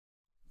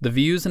The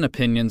views and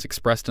opinions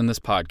expressed in this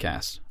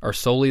podcast are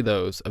solely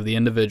those of the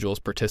individuals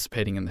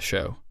participating in the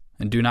show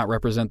and do not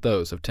represent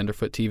those of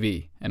Tenderfoot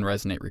TV and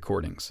Resonate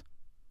Recordings.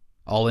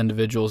 All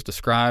individuals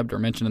described or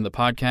mentioned in the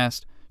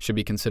podcast should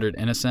be considered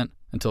innocent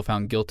until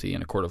found guilty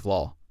in a court of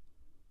law.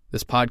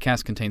 This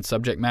podcast contains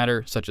subject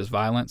matter such as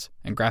violence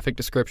and graphic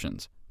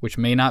descriptions, which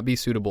may not be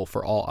suitable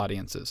for all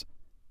audiences.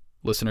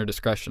 Listener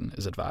discretion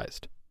is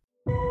advised.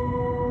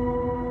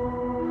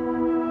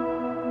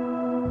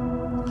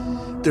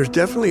 There's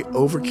definitely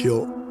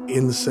overkill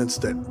in the sense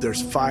that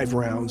there's 5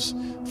 rounds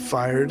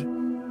fired.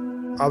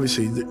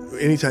 Obviously,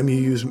 anytime you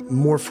use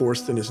more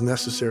force than is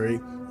necessary,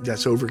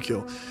 that's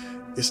overkill.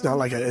 It's not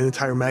like an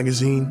entire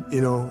magazine,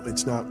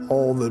 it's not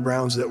all the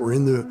rounds that were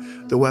in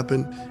the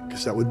weapon,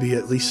 because that would be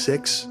at least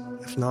 6,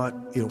 if not,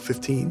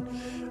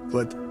 15.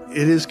 But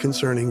it is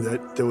concerning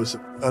that there was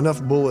enough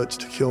bullets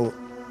to kill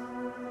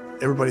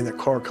everybody in that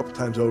car a couple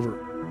times over.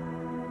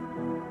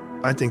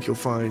 I think you'll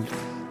find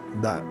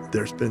that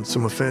there's been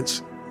some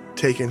offense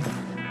taken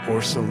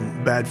or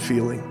some bad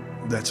feeling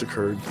that's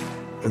occurred,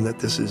 and that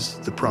this is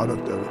the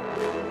product of it.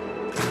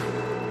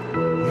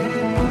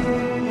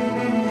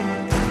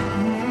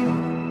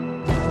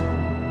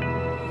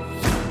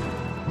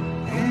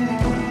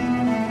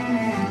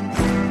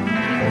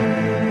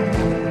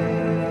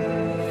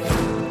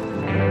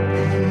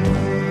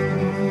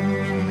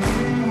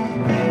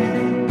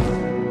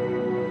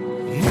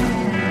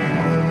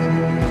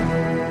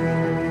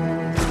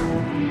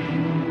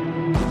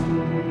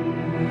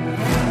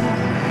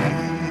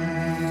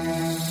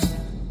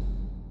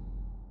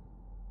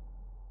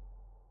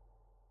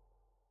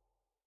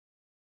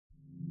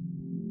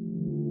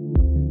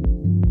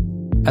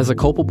 As a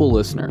culpable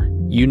listener,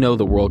 you know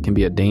the world can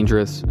be a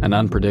dangerous and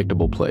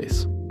unpredictable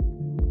place.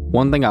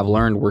 One thing I've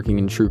learned working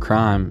in true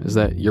crime is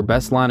that your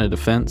best line of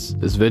defense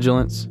is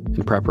vigilance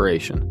and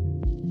preparation,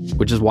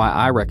 which is why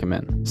I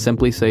recommend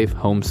Simply Safe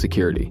Home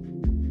Security.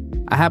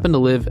 I happen to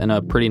live in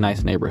a pretty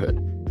nice neighborhood,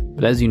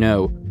 but as you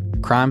know,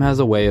 crime has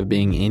a way of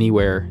being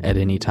anywhere at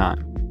any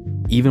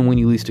time, even when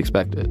you least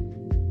expect it.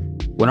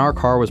 When our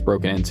car was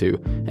broken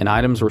into and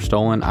items were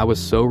stolen, I was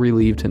so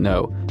relieved to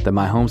know that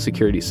my home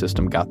security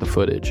system got the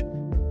footage,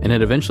 and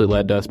it eventually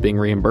led to us being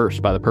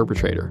reimbursed by the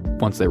perpetrator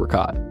once they were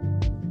caught.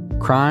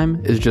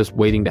 Crime is just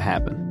waiting to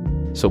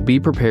happen, so be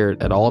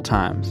prepared at all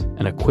times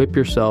and equip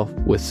yourself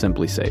with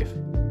Simply Safe,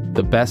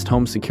 the best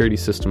home security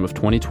system of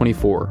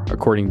 2024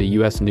 according to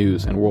U.S.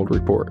 News and World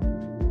Report.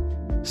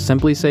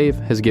 Simply Safe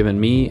has given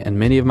me and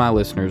many of my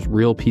listeners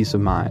real peace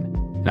of mind,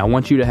 and I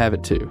want you to have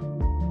it too.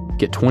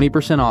 Get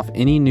 20% off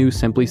any new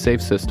Simply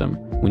Safe system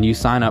when you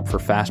sign up for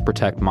Fast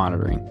Protect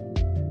monitoring.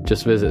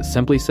 Just visit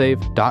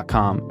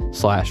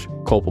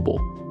simplysafe.com/culpable.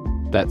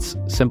 That's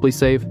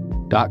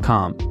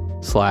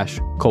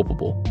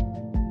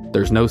simplysafe.com/culpable.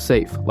 There's no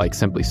safe like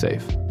Simply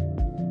Safe.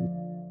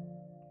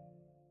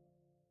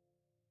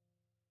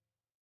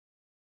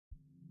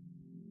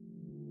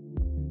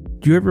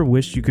 Do you ever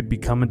wish you could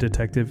become a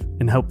detective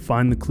and help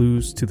find the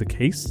clues to the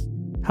case?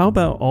 How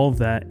about all of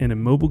that in a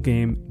mobile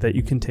game that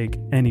you can take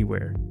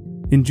anywhere?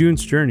 In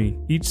June's Journey,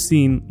 each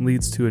scene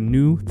leads to a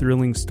new,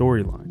 thrilling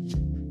storyline.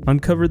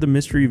 Uncover the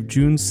mystery of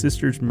June's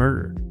sister's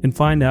murder and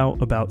find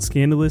out about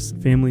scandalous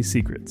family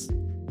secrets.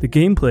 The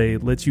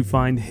gameplay lets you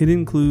find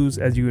hidden clues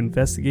as you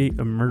investigate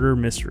a murder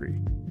mystery.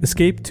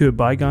 Escape to a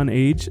bygone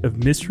age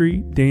of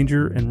mystery,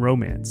 danger, and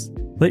romance.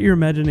 Let your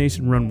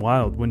imagination run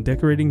wild when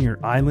decorating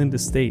your island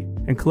estate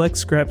and collect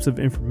scraps of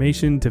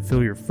information to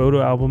fill your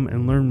photo album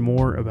and learn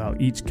more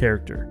about each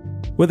character.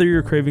 Whether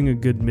you're craving a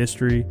good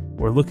mystery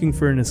or looking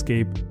for an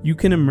escape, you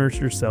can immerse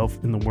yourself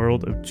in the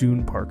world of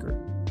June Parker.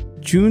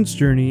 June's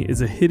Journey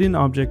is a hidden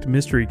object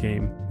mystery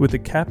game with a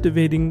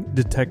captivating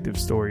detective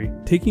story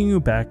taking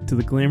you back to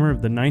the glamour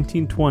of the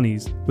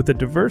 1920s with a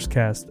diverse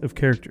cast of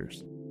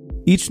characters.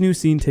 Each new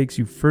scene takes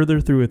you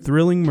further through a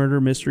thrilling murder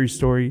mystery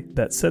story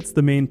that sets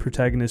the main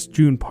protagonist,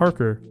 June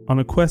Parker, on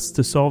a quest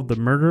to solve the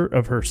murder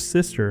of her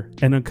sister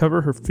and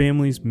uncover her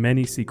family's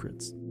many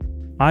secrets.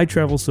 I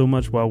travel so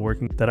much while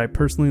working that I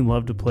personally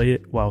love to play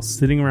it while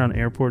sitting around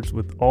airports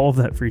with all of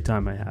that free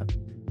time I have.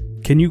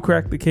 Can you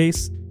crack the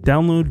case?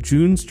 Download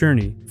June's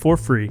Journey for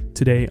free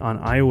today on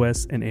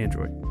iOS and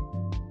Android.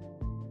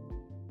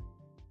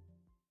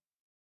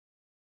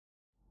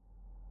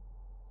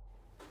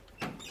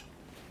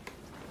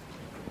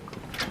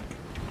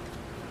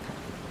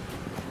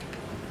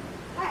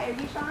 Hi, are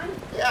you Sean?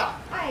 Yeah.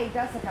 Hi,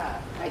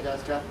 Jessica. Hey,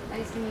 Jessica.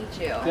 Nice to meet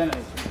you.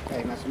 Dennis,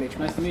 Hey, nice to meet you.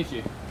 nice to meet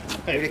you.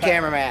 You're the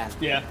cameraman.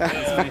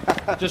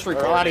 Yeah, just Or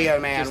recording. audio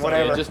man, Just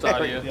whatever. Audio, just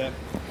audio. Yeah.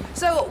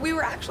 So we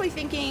were actually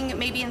thinking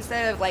maybe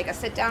instead of like a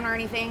sit down or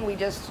anything,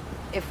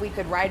 if we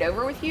could ride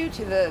over with you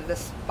to the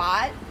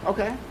spot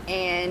Okay.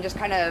 and just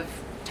kind of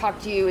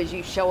talk to you as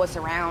you show us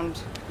around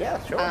Yeah,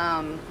 sure.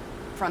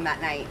 from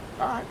that night.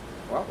 All right.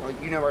 Well,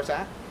 you know where it's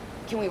at?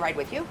 Can we ride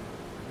with you?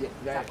 Yeah, Is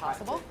that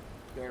possible?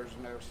 There's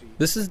no seat.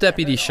 This is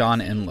Deputy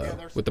Sean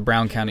Enlow with the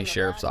Brown County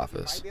Sheriff's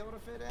Office.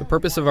 The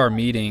purpose of our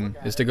meeting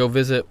is to go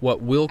visit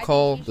what we'll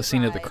call the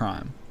scene of the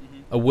crime,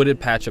 a wooded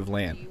patch of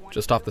land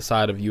just off the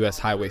side of U.S.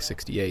 Highway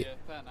 68.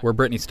 where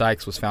Brittany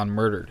Stykes was found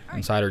murdered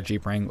inside her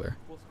Jeep Wrangler.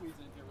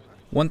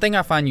 One thing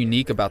I find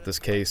unique about this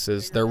case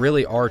is there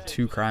really are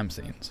two crime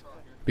scenes,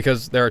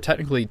 because there are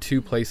technically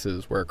two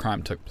places where a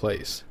crime took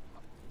place: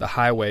 the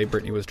highway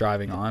Brittany was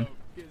driving on,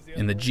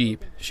 and the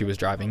Jeep she was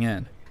driving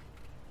in.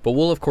 But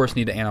we'll of course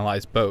need to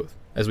analyze both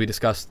as we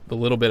discuss the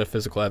little bit of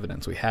physical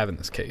evidence we have in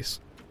this case.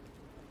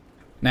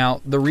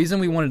 Now, the reason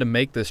we wanted to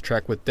make this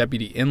trek with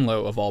Deputy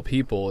Enlow of all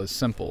people is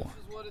simple.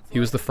 He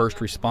was the first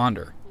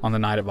responder on the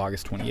night of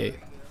August 28th.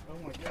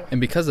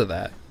 And because of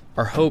that,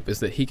 our hope is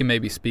that he can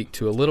maybe speak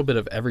to a little bit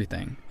of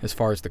everything as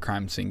far as the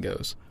crime scene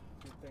goes.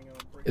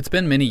 It's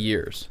been many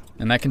years,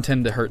 and that can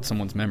tend to hurt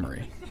someone's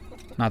memory.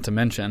 Not to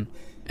mention,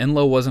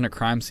 Enlow wasn't a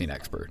crime scene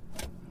expert,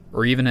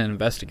 or even an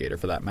investigator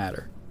for that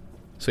matter,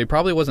 so he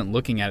probably wasn't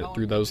looking at it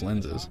through those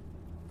lenses.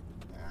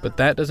 But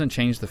that doesn't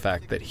change the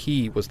fact that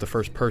he was the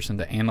first person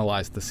to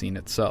analyze the scene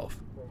itself.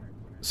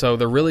 So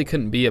there really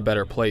couldn't be a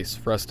better place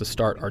for us to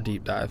start our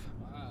deep dive.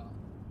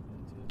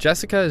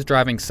 Jessica is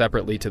driving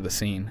separately to the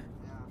scene.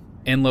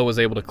 Enlow was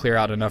able to clear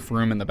out enough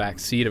room in the back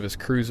seat of his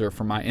cruiser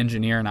for my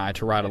engineer and I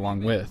to ride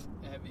along with.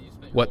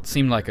 What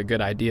seemed like a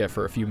good idea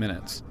for a few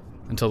minutes,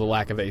 until the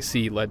lack of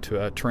AC led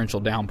to a torrential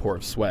downpour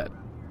of sweat.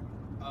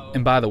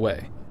 And by the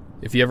way,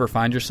 if you ever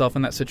find yourself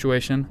in that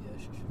situation,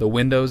 the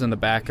windows in the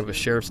back of a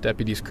sheriff's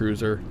deputy's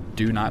cruiser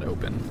do not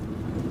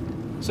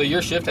open. So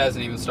your shift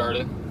hasn't even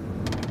started?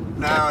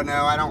 No,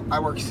 I don't. I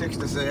work 6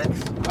 to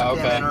 6. Oh,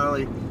 okay. Get in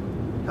early,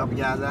 help you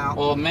guys out.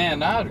 Well,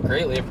 man, I'd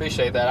greatly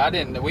appreciate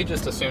that. We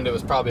just assumed it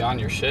was probably on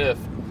your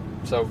shift.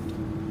 So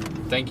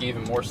thank you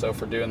even more so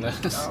for doing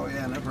this. Oh,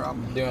 yeah, no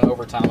problem. Doing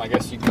overtime, I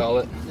guess you'd call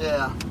it.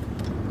 Yeah.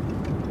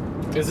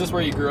 Is this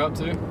where you grew up,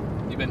 too?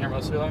 You been here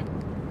most of your life?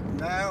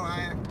 No,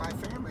 my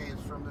family is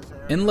from this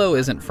area. Enlow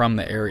isn't from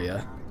the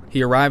area.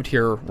 He arrived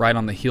here right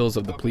on the heels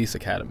of the police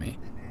academy,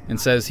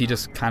 and says he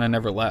just kind of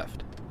never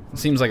left. It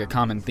seems like a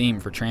common theme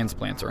for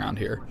transplants around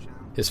here.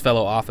 His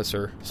fellow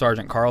officer,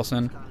 Sergeant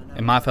Carlson,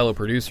 and my fellow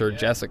producer,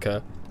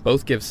 Jessica,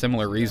 both give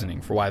similar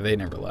reasoning for why they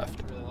never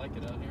left.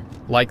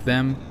 Like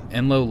them,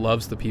 Enlow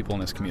loves the people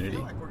in his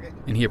community,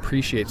 and he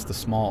appreciates the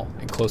small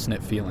and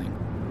close-knit feeling.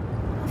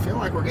 I feel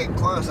like we're getting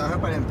close. I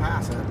hope I didn't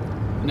pass it.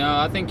 No,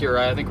 I think you're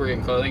right. I think we're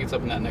getting close. I think it's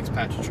up in that next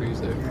patch of trees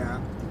there.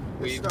 Yeah.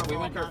 We This stuff all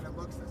went here. kind of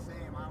looks the same.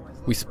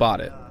 We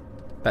spot it.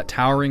 That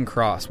towering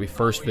cross we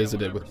first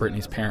visited with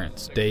Brittany's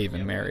parents, Dave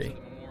and Mary.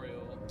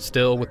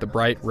 Still with the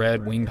bright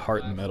red winged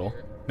heart in the middle,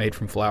 made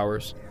from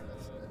flowers.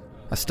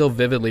 I still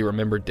vividly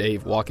remember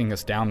Dave walking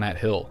us down that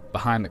hill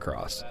behind the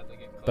cross,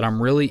 but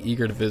I'm really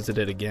eager to visit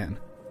it again.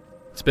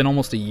 It's been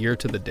almost a year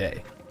to the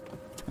day,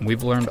 and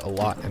we've learned a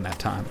lot in that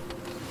time.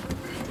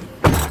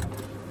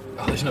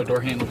 Oh, there's no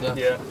door handle,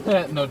 Jeff.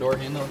 Yeah. No door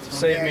handle.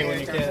 Save me when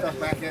you turn can. stuff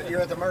back in.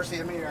 You're at the mercy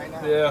of me right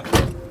now.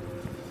 Yeah.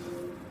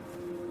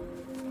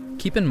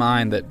 Keep in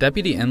mind that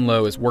Deputy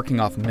Enlow is working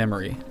off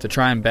memory to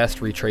try and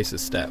best retrace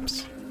his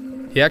steps.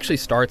 He actually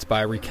starts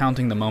by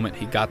recounting the moment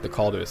he got the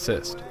call to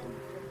assist.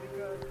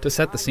 To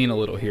set the scene a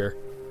little here,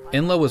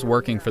 Enlow was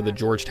working for the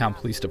Georgetown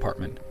Police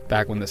Department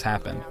back when this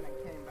happened,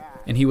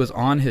 and he was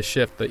on his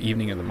shift the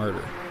evening of the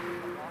murder.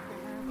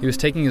 He was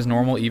taking his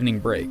normal evening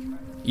break,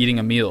 eating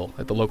a meal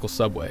at the local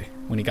Subway,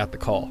 when he got the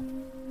call.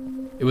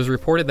 It was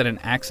reported that an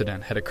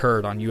accident had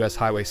occurred on US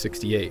Highway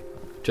 68,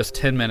 just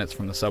 10 minutes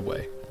from the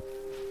Subway.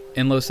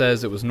 Enlow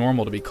says it was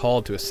normal to be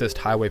called to assist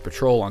highway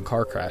patrol on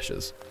car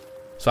crashes,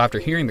 so after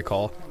hearing the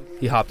call,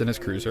 he hopped in his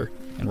cruiser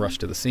and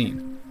rushed to the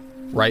scene,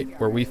 right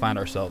where we find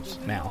ourselves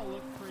now.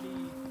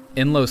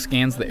 Enlow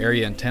scans the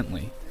area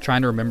intently,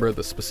 trying to remember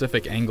the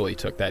specific angle he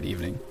took that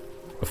evening,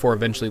 before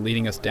eventually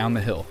leading us down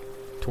the hill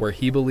to where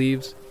he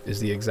believes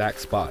is the exact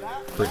spot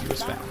Brittany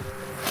was found.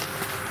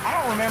 I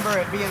don't remember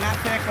it being that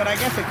thick, but I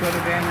guess it could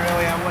have been,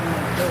 really. I wouldn't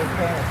have really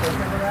paid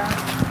attention to that.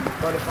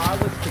 But if I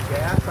was to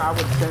guess, I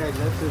would say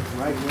this is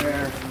right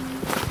where,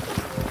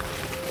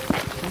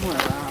 somewhere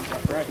around,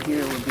 but right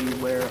here would be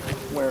where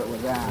it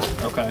was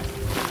at. Okay.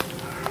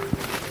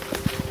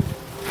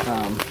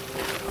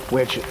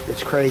 Which,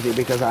 it's crazy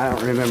because I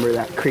don't remember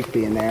that creek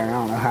being there. I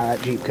don't know how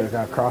that Jeep could have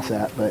got across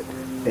that, but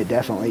it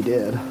definitely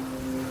did.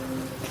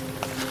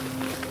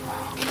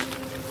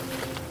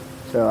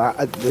 So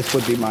this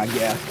would be my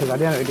guess, because I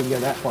didn't even go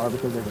that far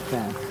because there's a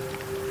fence.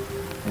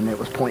 And it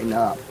was pointing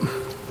up,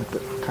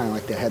 with kind of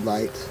like the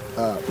headlights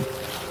up.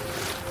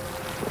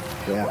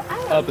 Yeah.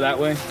 Up that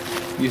way?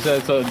 You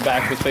said so the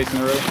back was facing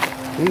the road?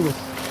 He was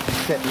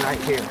sitting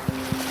right here,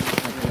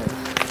 like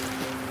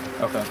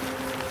this. Okay.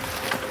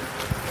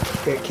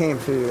 It came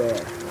through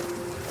there.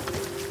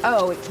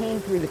 Oh, it came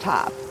through the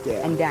top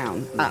Yeah. and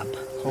down, up.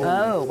 Holy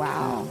Oh,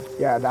 wow.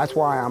 Yeah, that's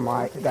why I'm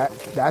like,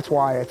 that's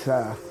why it's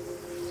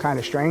kind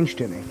of strange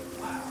to me.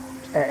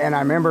 And I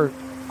remember,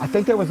 I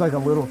think there was like a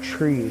little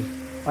tree,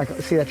 like,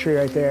 see that tree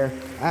right there?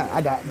 I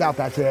doubt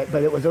that's it,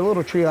 but it was a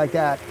little tree like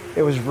that.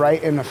 It was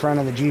right in the front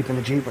of the Jeep, and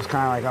the Jeep was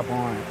kind of like up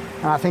on it.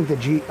 And I think the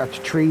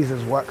trees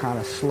is what kind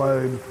of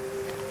slowed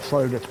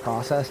its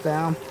process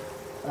down.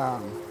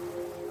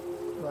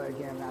 But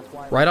again, that's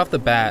why. Right off the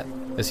bat,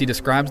 as he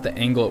describes the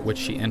angle at which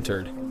she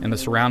entered and the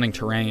surrounding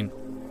terrain,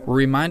 we're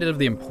reminded of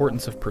the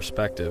importance of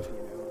perspective.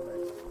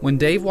 When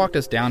Dave walked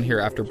us down here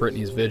after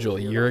Brittany's vigil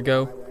a year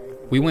ago,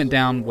 we went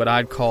down what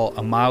I'd call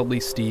a mildly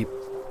steep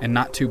and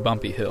not too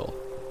bumpy hill,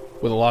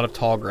 with a lot of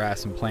tall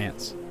grass and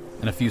plants,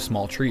 and a few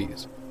small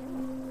trees.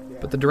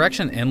 But the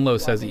direction Enloe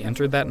says he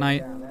entered that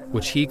night,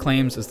 which he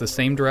claims is the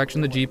same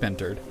direction the Jeep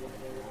entered,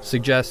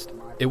 suggests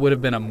it would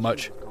have been a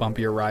much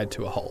bumpier ride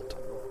to a halt.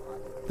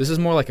 This is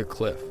more like a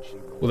cliff,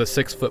 with a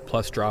 6-foot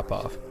plus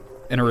drop-off,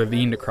 and a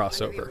ravine to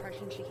cross over,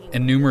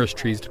 and numerous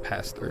trees to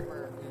pass through.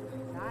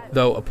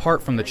 Though,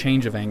 apart from the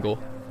change of angle,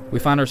 we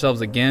find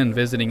ourselves again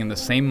visiting in the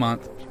same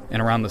month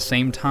and around the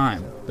same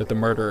time that the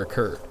murder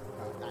occurred,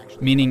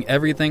 meaning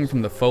everything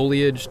from the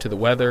foliage to the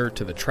weather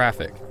to the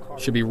traffic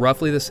should be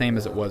roughly the same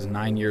as it was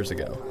 9 years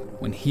ago,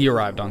 when he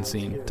arrived on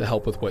scene to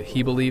help with what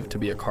he believed to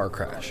be a car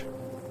crash.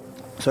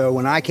 So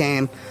when I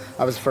came,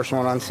 I was the first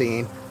one on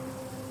scene.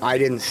 I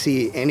didn't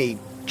see any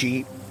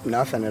Jeep,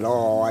 nothing at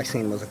all. All I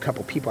seen was a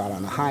couple people out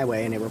on the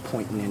highway, and they were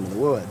pointing into the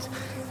woods.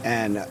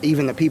 And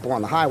even the people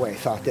on the highway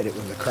thought that it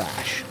was a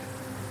crash.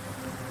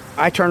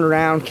 I turned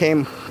around,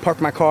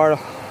 parked my car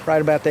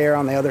right about there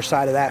on the other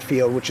side of that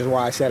field, which is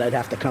why I said I'd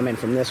have to come in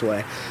from this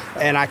way.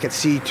 And I could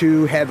see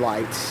 2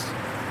 headlights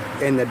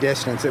in the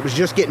distance. It was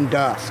just getting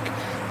dusk,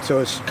 so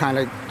it's kind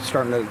of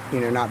starting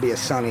to, not be as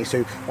sunny.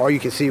 So all you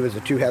could see was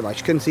the 2 headlights.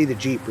 You couldn't see the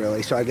Jeep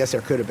really, so I guess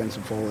there could have been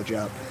some foliage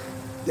up.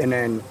 And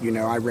then,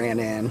 I ran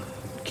in,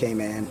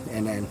 came in,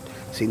 and then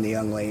seen the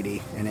young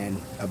lady and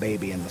then a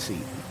baby in the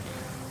seat.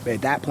 But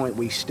at that point,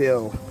 we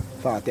still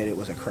thought that it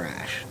was a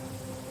crash.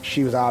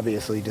 She was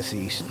obviously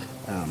deceased,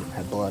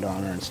 had blood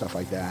on her and stuff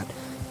like that.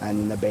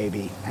 And the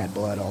baby had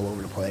blood all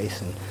over the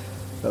place. And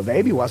the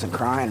baby wasn't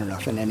crying or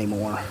nothing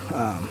anymore.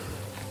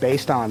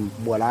 Based on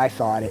what I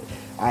thought,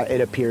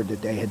 it appeared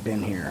that they had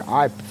been here.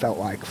 I felt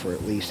like for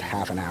at least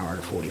half an hour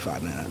to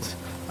 45 minutes.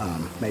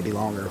 Maybe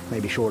longer,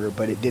 maybe shorter,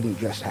 but it didn't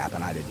just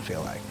happen, I didn't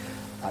feel like.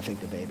 I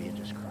think the baby had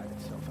just cried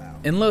itself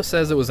out. Enloe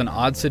says it was an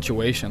odd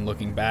situation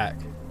looking back,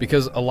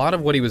 because a lot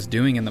of what he was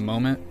doing in the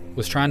moment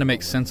was trying to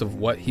make sense of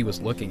what he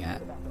was looking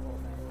at.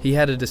 He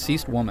had a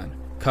deceased woman,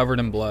 covered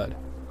in blood,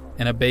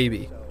 and a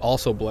baby,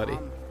 also bloody,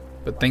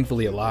 but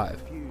thankfully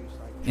alive.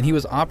 And he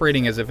was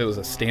operating as if it was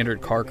a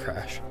standard car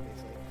crash,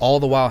 all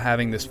the while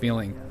having this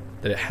feeling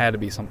that it had to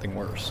be something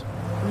worse.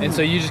 And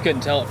so you just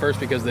couldn't tell at first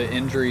because the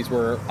injuries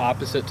were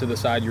opposite to the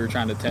side you were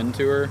trying to tend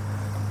to her?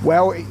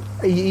 Well,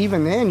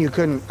 even then you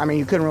couldn't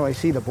really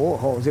see the bullet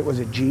holes. It was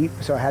a Jeep,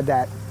 so it had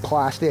that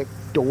plastic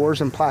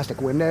doors and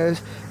plastic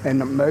windows, and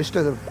most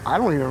of I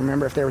don't even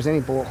remember if there was any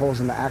bullet holes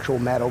in the actual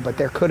metal, but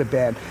there could have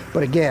been.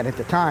 But again, at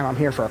the time, I'm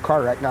here for a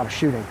car wreck, not a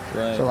shooting.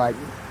 Right. So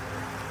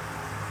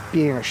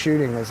being a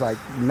shooting was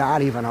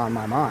not even on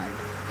my mind.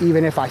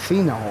 Even if I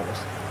seen the holes,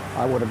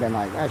 I would have been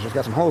like, I just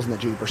got some holes in the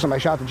Jeep, or somebody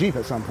shot the Jeep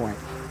at some point.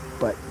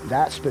 But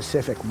that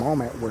specific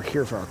moment, we're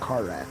here for a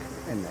car wreck,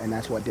 and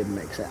that's what didn't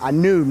make sense. I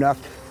knew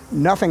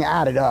nothing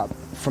added up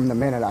from the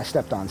minute I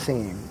stepped on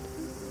scene.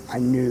 I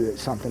knew that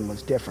something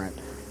was different.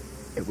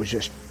 It was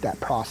just that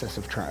process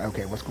of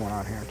what's going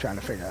on here? Trying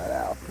to figure that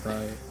out.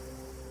 Right.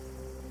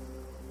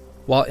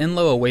 While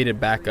Enloe awaited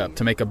backup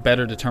to make a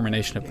better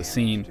determination of the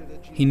scene,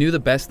 he knew the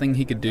best thing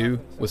he could do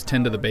was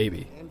tend to the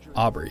baby,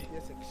 Aubrey.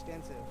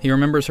 He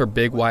remembers her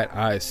big white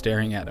eyes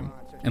staring at him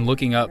and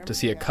looking up to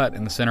see a cut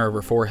in the center of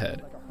her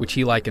forehead, which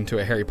he likened to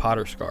a Harry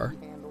Potter scar.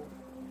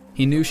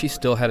 He knew she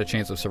still had a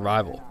chance of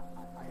survival.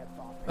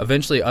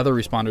 Eventually, other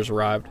responders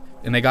arrived,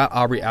 and they got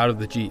Aubrey out of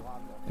the Jeep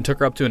and took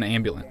her up to an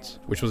ambulance,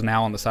 which was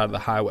now on the side of the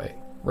highway,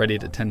 ready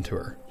to tend to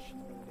her.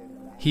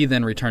 He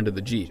then returned to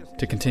the Jeep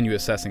to continue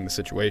assessing the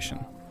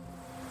situation.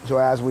 So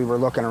as we were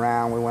looking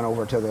around, we went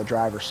over to the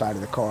driver's side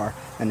of the car,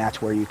 and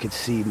that's where you could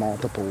see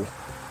multiple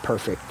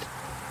perfect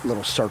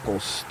little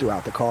circles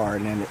throughout the car,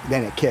 and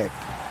then it kicked.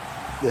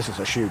 This is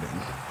a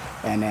shooting.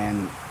 And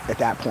then at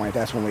that point,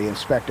 that's when we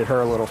inspected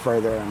her a little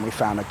further, and we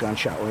found a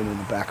gunshot wound in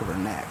the back of her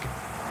neck.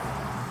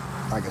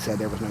 Like I said,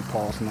 there was no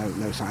pulse,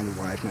 no signs of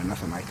life,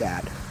 nothing like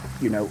that.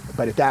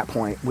 But at that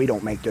point, we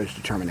don't make those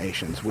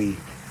determinations. We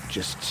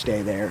just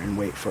stay there and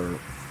wait for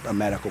a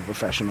medical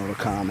professional to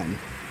come and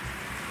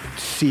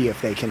see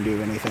if they can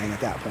do anything at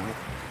that point.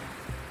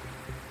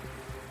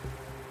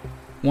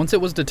 Once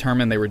it was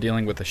determined they were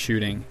dealing with a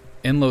shooting,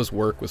 Enloe's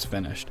work was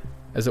finished,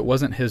 as it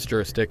wasn't his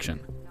jurisdiction.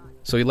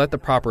 So he let the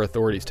proper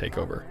authorities take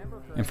over.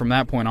 And from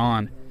that point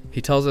on,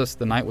 he tells us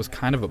the night was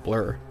kind of a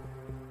blur.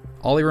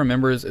 All he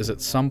remembers is at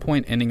some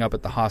point ending up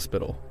at the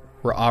hospital,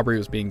 where Aubrey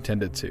was being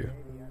tended to.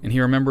 And he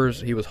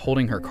remembers he was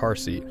holding her car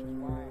seat.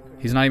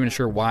 He's not even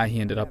sure why he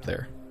ended up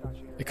there.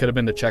 It could have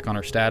been to check on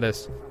her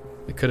status.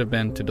 It could have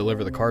been to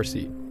deliver the car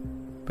seat.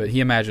 But he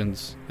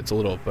imagines it's a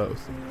little of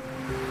both.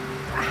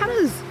 How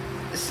does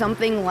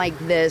something like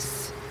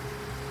this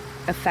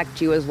affect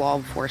you as law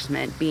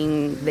enforcement,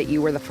 being that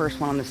you were the first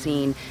one on the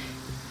scene?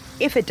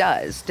 If it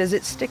does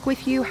it stick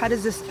with you? How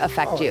does this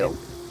affect you?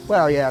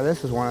 Well, yeah,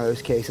 this is one of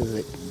those cases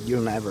that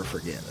you'll never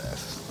forget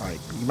this.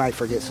 You might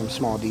forget some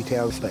small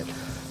details, but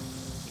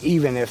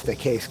even if the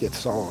case gets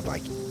solved,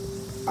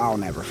 I'll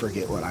never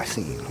forget what I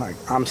seen. Like,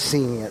 I'm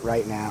seeing it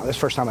right now. This is the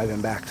first time I've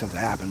been back since it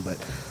happened, but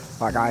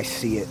like, I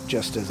see it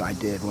just as I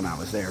did when I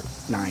was there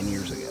 9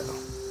 years ago.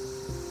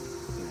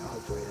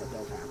 Hopefully that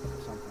does happen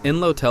at some point.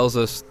 Enlow tells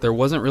us there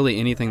wasn't really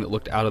anything that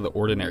looked out of the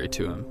ordinary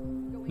to him.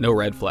 No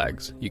red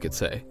flags, you could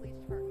say.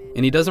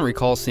 And he doesn't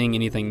recall seeing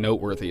anything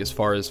noteworthy as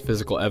far as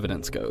physical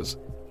evidence goes.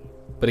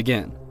 But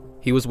again,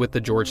 he was with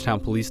the Georgetown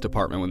Police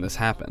Department when this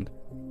happened.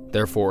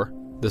 Therefore,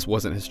 this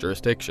wasn't his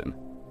jurisdiction.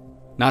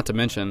 Not to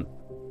mention,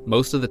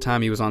 most of the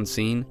time he was on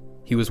scene,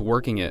 he was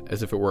working it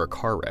as if it were a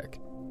car wreck.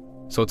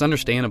 So it's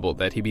understandable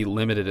that he be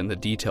limited in the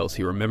details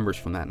he remembers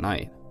from that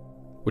night.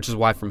 Which is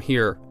why from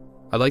here,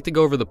 I'd like to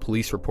go over the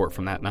police report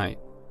from that night,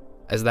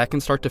 as that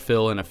can start to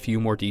fill in a few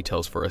more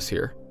details for us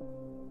here.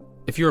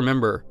 If you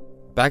remember,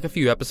 back a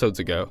few episodes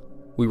ago,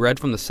 we read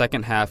from the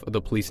second half of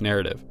the police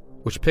narrative,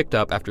 which picked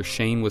up after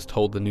Shane was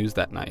told the news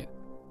that night.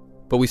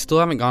 But we still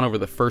haven't gone over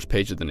the first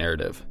page of the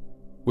narrative,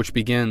 which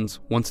begins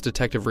once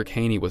Detective Rick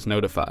Haney was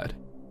notified.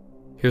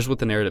 Here's what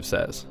the narrative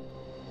says.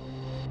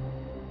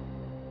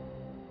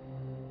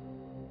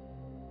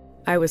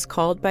 I was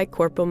called by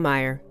Corporal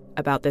Meyer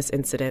about this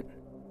incident.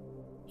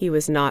 He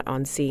was not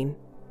on scene.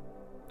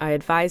 I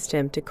advised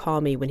him to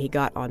call me when he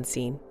got on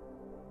scene.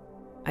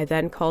 I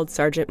then called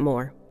Sergeant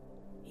Moore.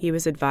 He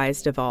was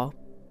advised of all.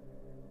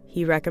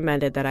 He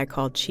recommended that I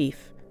call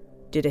Chief,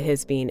 due to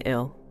his being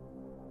ill.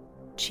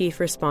 Chief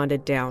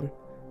responded down,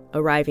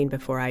 arriving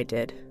before I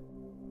did.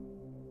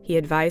 He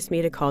advised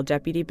me to call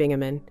Deputy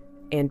Bingaman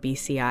and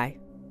BCI.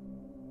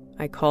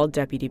 I called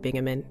Deputy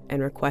Bingaman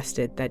and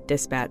requested that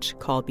dispatch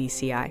call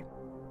BCI.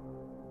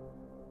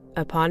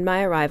 Upon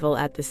my arrival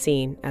at the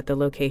scene at the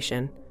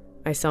location,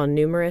 I saw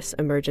numerous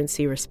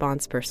emergency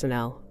response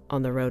personnel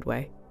on the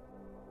roadway.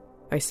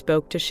 I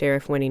spoke to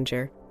Sheriff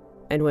Winninger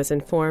and was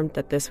informed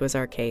that this was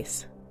our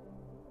case.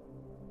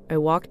 I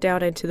walked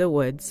down into the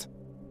woods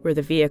where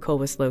the vehicle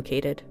was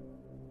located.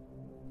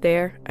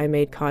 There, I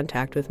made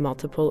contact with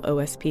multiple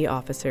OSP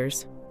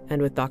officers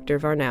and with Dr.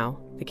 Varnow,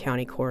 the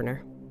county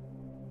coroner.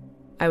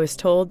 I was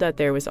told that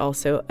there was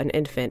also an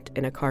infant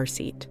in a car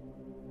seat.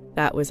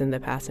 That was in the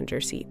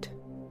passenger seat.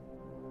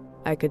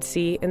 I could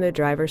see in the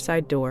driver's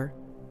side door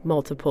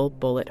multiple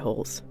bullet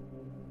holes.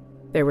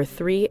 There were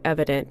 3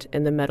 evident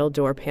in the metal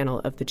door panel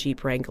of the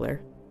Jeep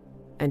Wrangler,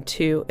 and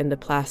 2 in the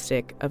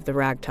plastic of the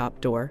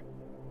ragtop door,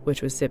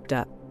 which was zipped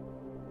up.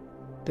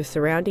 The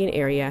surrounding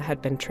area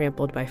had been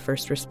trampled by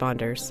first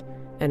responders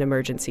and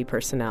emergency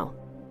personnel.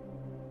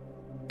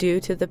 Due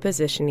to the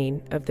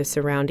positioning of the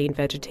surrounding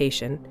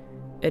vegetation,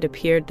 it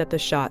appeared that the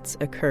shots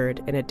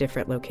occurred in a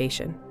different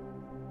location.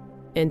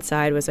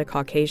 Inside was a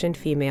Caucasian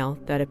female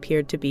that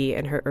appeared to be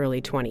in her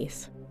early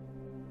 20s.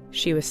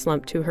 She was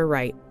slumped to her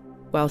right,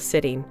 while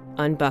sitting,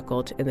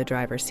 unbuckled, in the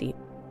driver's seat.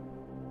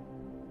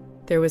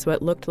 There was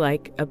what looked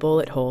like a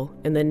bullet hole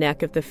in the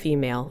neck of the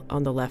female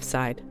on the left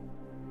side.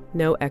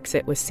 No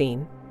exit was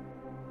seen.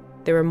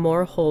 There were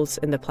more holes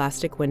in the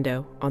plastic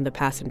window on the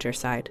passenger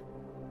side.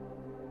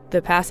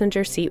 The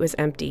passenger seat was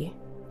empty,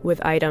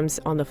 with items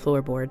on the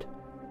floorboard.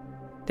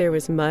 There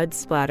was mud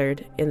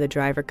splattered in the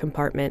driver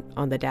compartment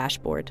on the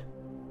dashboard.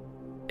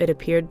 It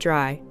appeared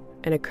dry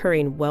and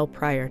occurring well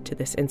prior to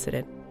this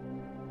incident.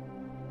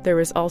 There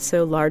was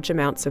also large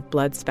amounts of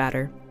blood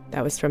spatter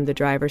that was from the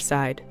driver's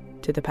side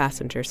to the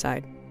passenger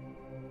side.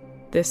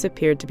 This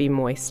appeared to be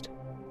moist.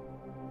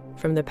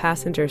 From the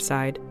passenger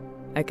side,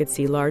 I could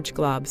see large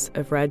globs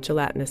of red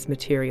gelatinous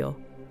material,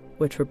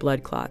 which were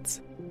blood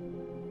clots.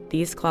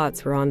 These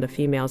clots were on the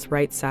female's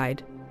right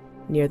side,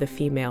 near the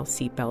female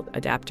seatbelt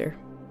adapter.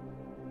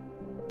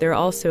 There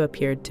also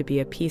appeared to be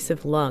a piece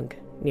of lung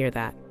near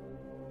that.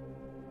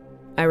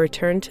 I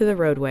returned to the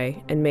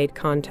roadway and made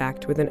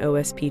contact with an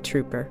OSP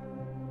trooper.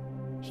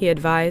 He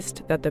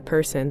advised that the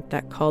person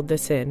that called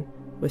this in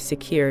was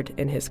secured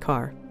in his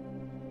car.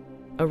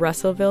 A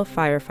Russellville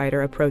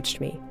firefighter approached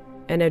me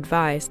and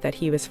advised that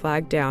he was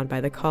flagged down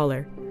by the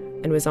caller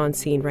and was on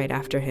scene right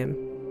after him.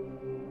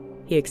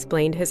 He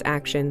explained his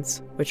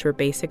actions, which were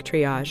basic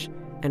triage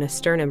and a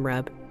sternum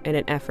rub in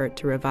an effort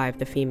to revive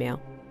the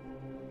female.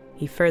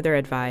 He further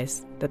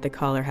advised that the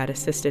caller had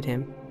assisted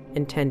him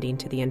in tending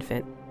to the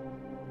infant.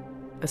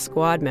 A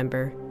squad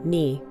member,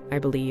 Nee, I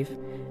believe,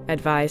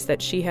 advised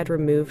that she had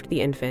removed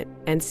the infant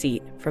and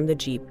seat from the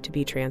Jeep to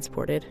be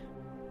transported.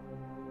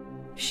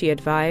 She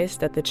advised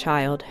that the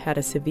child had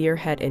a severe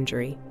head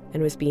injury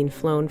and was being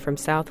flown from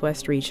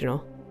Southwest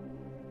Regional.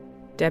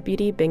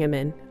 Deputy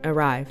Bingaman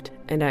arrived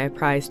and I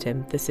apprised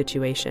him the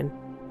situation,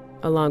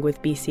 along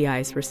with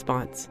BCI's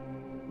response.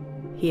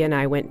 He and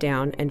I went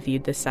down and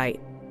viewed the site.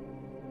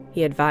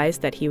 He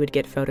advised that he would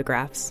get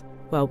photographs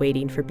while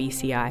waiting for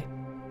BCI.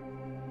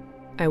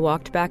 I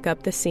walked back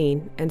up the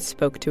scene and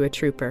spoke to a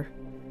trooper.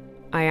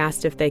 I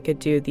asked if they could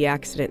do the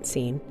accident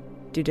scene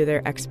due to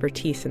their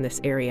expertise in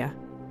this area.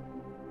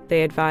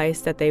 They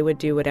advised that they would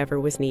do whatever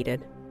was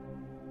needed.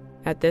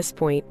 At this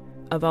point,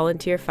 a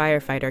volunteer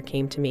firefighter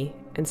came to me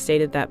and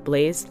stated that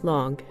Blaze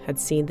Long had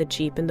seen the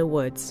Jeep in the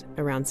woods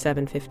around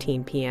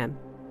 7:15 p.m.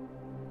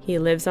 He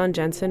lives on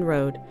Jensen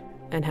Road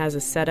and has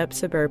a set-up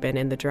Suburban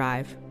in the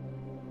drive.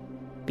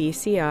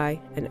 BCI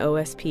and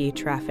OSP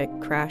traffic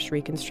crash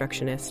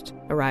reconstructionist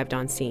arrived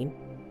on scene.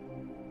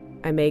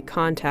 I made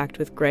contact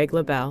with Greg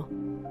LaBelle.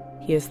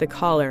 He is the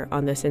caller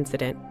on this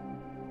incident.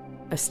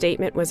 A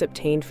statement was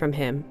obtained from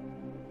him.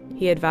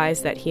 He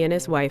advised that he and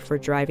his wife were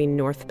driving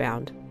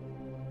northbound.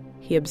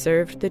 He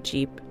observed the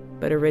Jeep,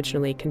 but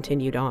originally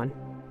continued on.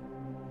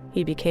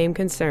 He became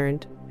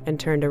concerned and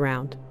turned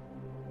around.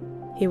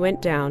 He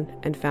went down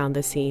and found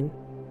the scene.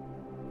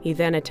 He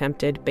then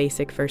attempted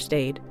basic first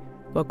aid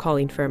while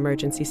calling for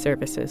emergency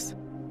services.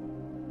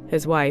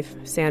 His wife,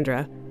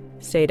 Sandra,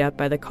 stayed up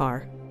by the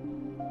car.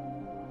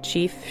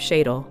 Chief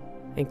Shadle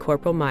and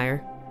Corporal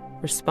Meyer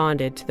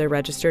responded to the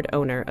registered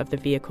owner of the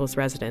vehicle's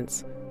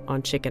residence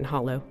on Chicken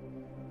Hollow.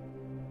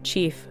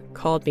 Chief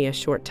called me a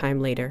short time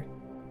later.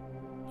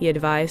 He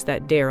advised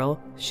that Daryl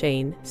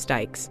Shane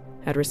Stykes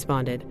had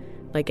responded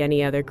like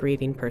any other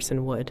grieving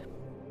person would.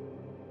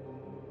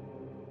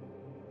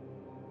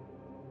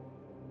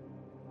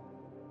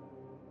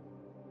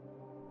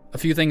 A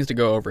few things to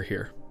go over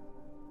here.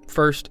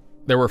 First,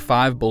 there were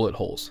 5 bullet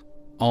holes,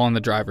 all on the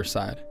driver's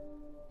side,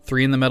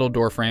 3 in the metal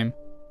door frame,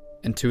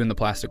 and 2 in the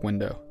plastic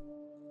window.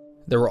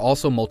 There were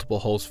also multiple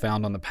holes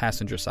found on the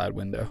passenger side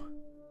window.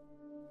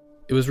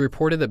 It was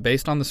reported that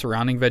based on the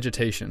surrounding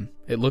vegetation,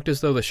 it looked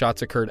as though the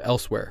shots occurred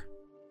elsewhere.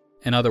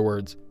 In other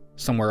words,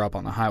 somewhere up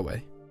on the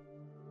highway.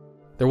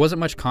 There wasn't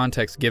much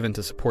context given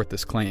to support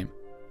this claim,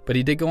 but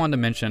he did go on to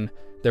mention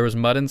there was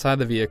mud inside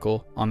the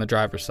vehicle on the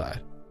driver's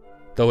side,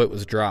 though it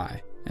was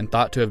dry and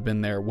thought to have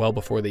been there well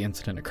before the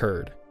incident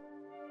occurred.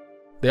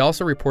 They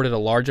also reported a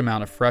large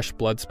amount of fresh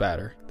blood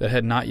spatter that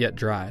had not yet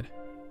dried.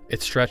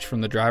 It stretched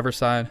from the driver's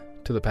side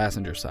to the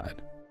passenger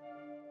side.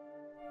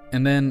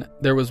 And then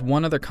there was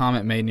one other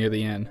comment made near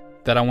the end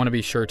that I want to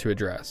be sure to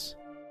address.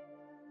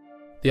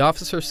 The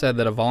officer said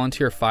that a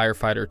volunteer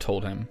firefighter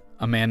told him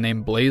a man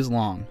named Blaze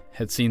Long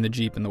had seen the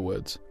Jeep in the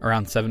woods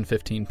around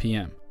 7:15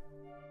 p.m.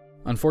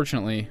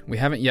 Unfortunately, we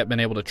haven't yet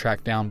been able to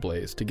track down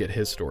Blaze to get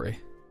his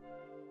story.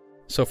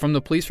 So from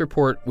the police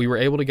report, we were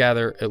able to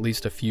gather at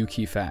least a few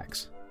key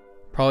facts.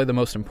 Probably the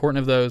most important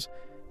of those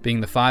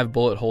being the 5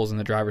 bullet holes in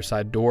the driver's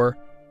side door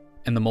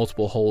and the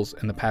multiple holes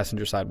in the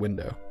passenger side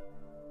window.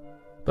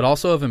 But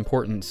also of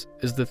importance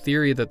is the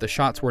theory that the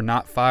shots were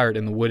not fired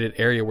in the wooded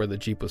area where the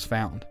Jeep was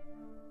found.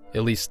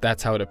 At least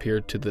that's how it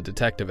appeared to the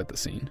detective at the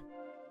scene.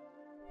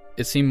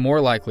 It seemed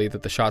more likely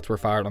that the shots were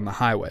fired on the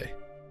highway.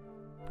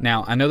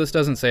 Now, I know this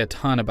doesn't say a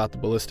ton about the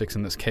ballistics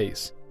in this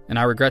case, and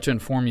I regret to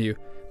inform you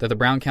that the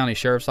Brown County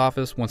Sheriff's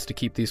Office wants to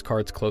keep these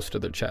cards close to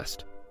their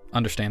chest,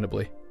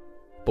 understandably,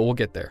 but we'll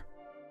get there.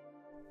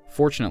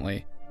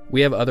 Fortunately, we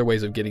have other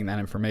ways of getting that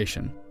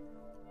information,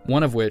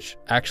 one of which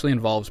actually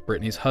involves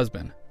Brittany's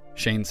husband,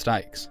 Shane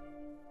Stykes.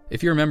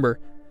 If you remember,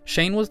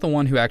 Shane was the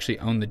one who actually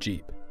owned the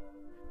Jeep.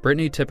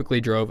 Brittany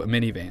typically drove a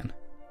minivan,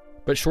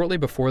 but shortly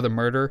before the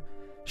murder,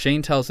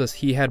 Shane tells us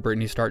he had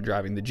Brittany start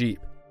driving the Jeep.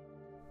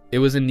 It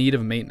was in need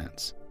of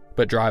maintenance,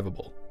 but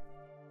drivable.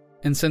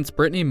 And since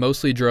Brittany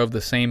mostly drove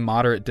the same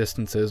moderate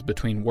distances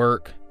between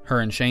work, her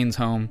and Shane's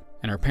home,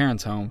 and her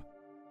parents' home,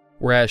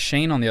 whereas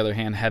Shane on the other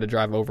hand had to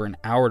drive over an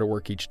hour to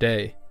work each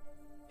day,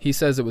 he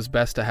says it was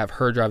best to have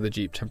her drive the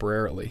Jeep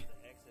temporarily.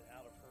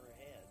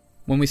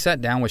 When we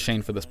sat down with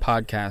Shane for this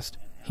podcast,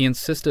 he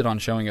insisted on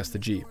showing us the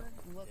Jeep.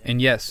 And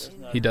yes,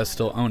 he does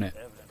still own it.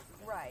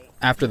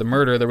 After the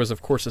murder, there was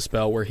of course a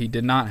spell where he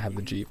did not have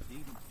the Jeep.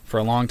 For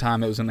a long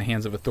time it was in the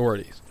hands of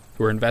authorities,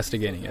 who were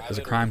investigating it as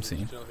a crime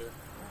scene.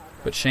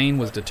 But Shane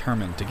was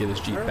determined to get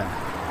his Jeep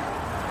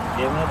back.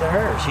 Giving it to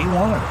her. She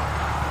wanted it.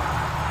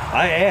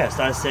 I asked,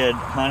 I said,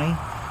 honey,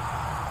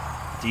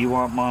 do you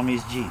want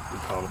Mommy's Jeep? We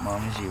called it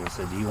Mommy's Jeep. I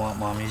said, do you want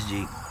Mommy's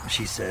Jeep?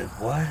 She said,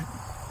 what?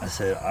 I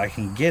said, I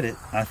can get it.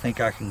 I think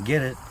I can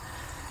get it.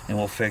 And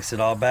we'll fix it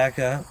all back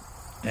up.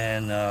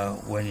 And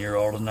when you're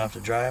old enough to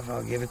drive,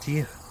 I'll give it to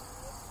you.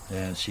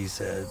 And she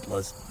said,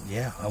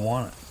 yeah, I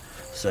want it.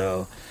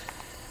 So,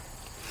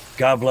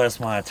 God bless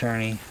my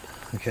attorney,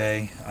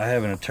 okay? I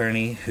have an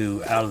attorney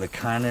who, out of the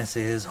kindness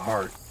of his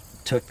heart,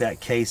 took that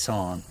case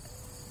on,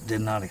 did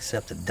not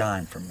accept a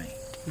dime from me,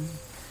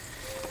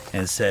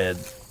 and said,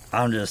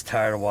 I'm just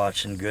tired of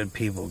watching good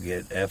people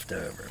get effed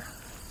over.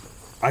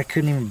 I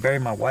couldn't even bury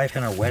my wife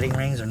in her wedding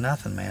rings or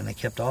nothing, man. They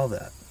kept all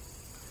that.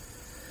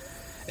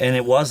 And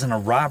it wasn't a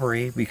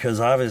robbery because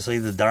obviously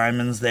the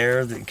diamonds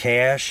there, the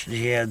cash,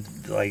 she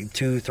had like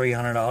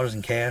 $200-300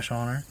 in cash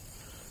on her.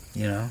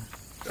 You know,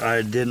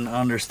 I didn't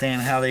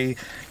understand how they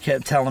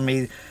kept telling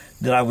me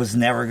that I was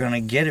never going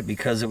to get it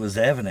because it was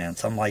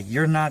evidence. I'm like,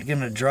 you're not going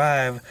to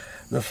drive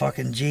the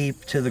fucking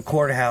Jeep to the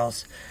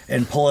courthouse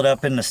and pull it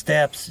up in the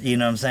steps, you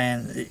know what I'm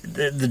saying?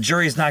 The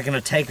jury's not going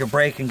to take a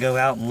break and go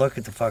out and look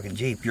at the fucking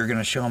Jeep. You're going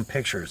to show them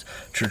pictures,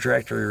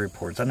 trajectory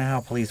reports. I know how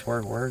police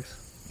work works,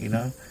 you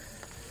know?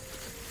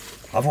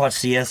 I've watched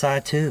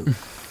CSI too.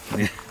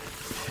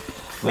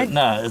 But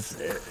no, it's,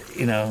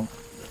 you know,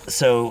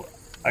 so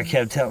I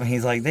kept telling him,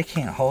 he's like, they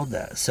can't hold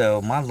that.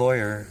 So my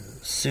lawyer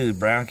sued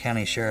Brown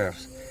County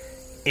Sheriffs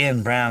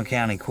in Brown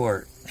County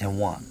Court and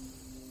won.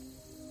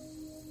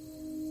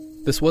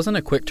 This wasn't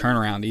a quick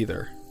turnaround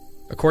either.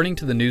 According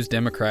to the News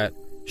Democrat,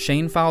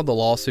 Shane filed the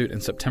lawsuit in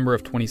September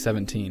of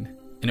 2017,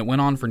 and it went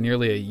on for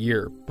nearly a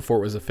year before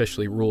it was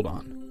officially ruled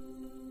on.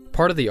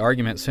 Part of the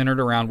argument centered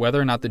around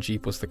whether or not the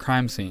Jeep was the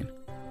crime scene.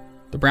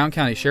 The Brown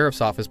County Sheriff's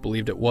Office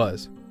believed it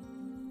was.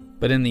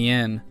 But in the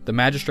end, the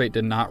magistrate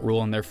did not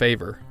rule in their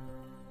favor.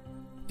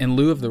 In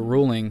lieu of the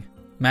ruling,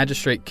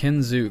 Magistrate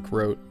Ken Zook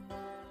wrote,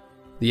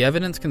 "The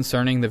evidence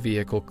concerning the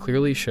vehicle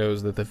clearly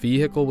shows that the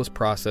vehicle was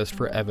processed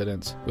for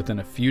evidence within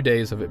a few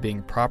days of it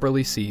being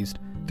properly seized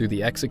through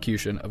the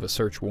execution of a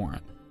search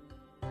warrant.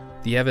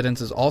 The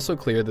evidence is also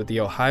clear that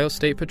the Ohio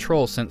State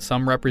Patrol sent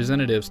some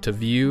representatives to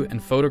view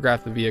and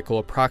photograph the vehicle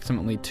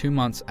approximately 2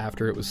 months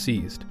after it was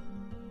seized.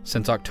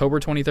 Since October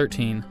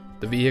 2013,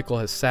 the vehicle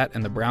has sat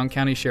in the Brown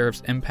County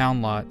Sheriff's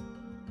impound lot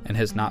and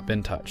has not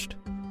been touched."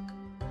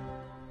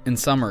 In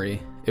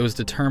summary, it was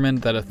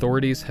determined that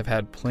authorities have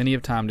had plenty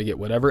of time to get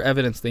whatever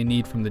evidence they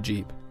need from the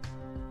Jeep.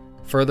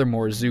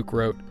 Furthermore, Zook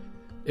wrote,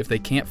 "If they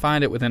can't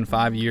find it within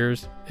 5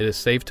 years, it is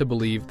safe to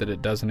believe that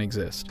it doesn't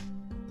exist."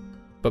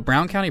 But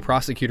Brown County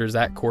Prosecutor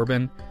Zach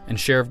Corbin and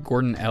Sheriff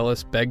Gordon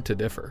Ellis begged to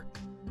differ.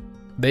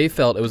 They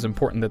felt it was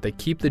important that they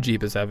keep the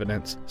Jeep as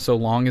evidence so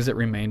long as it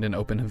remained an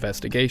open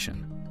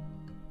investigation.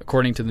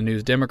 According to the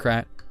News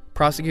Democrat,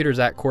 Prosecutor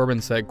Zach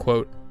Corbin said,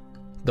 quote,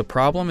 "The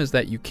problem is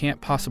that you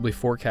can't possibly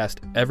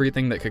forecast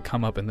everything that could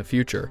come up in the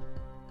future.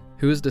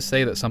 Who is to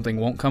say that something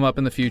won't come up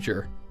in the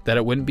future, that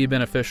it wouldn't be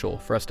beneficial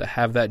for us to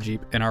have that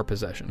Jeep in our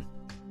possession?"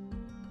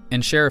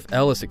 And Sheriff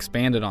Ellis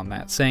expanded on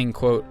that, saying,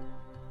 quote,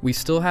 "We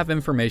still have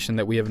information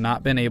that we have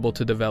not been able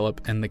to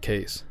develop in the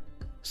case.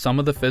 Some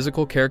of the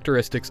physical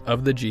characteristics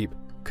of the Jeep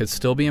could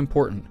still be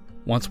important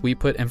once we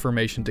put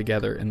information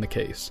together in the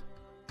case."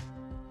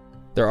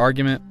 Their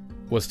argument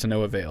was to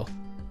no avail.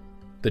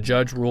 The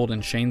judge ruled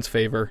in Shane's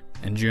favor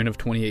in June of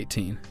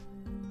 2018.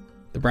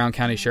 The Brown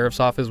County Sheriff's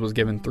Office was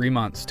given 3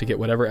 months to get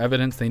whatever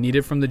evidence they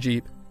needed from the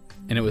Jeep,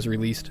 and it was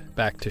released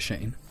back to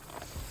Shane.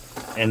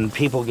 And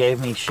people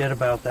gave me shit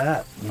about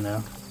that, you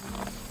know.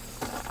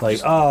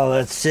 Like, oh,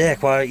 that's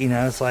sick. Why, you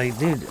know, it's like,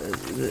 dude,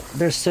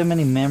 there's so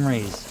many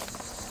memories.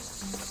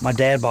 My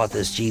dad bought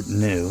this Jeep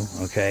new,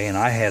 okay, and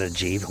I had a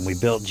Jeep, and we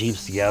built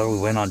Jeeps together. We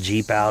went on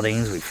Jeep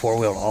outings. We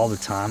four-wheeled all the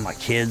time. My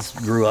kids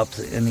grew up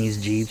in these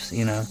Jeeps,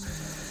 you know.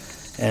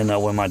 And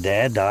when my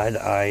dad died,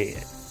 I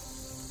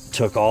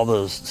took all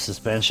the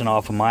suspension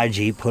off of my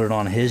Jeep, put it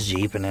on his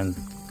Jeep, and then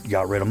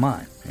got rid of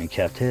mine and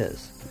kept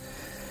his.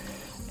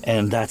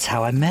 And that's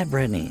how I met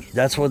Brittany.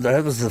 That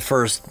was the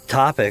first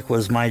topic,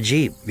 was my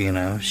Jeep, you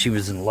know. She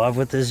was in love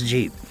with this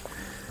Jeep.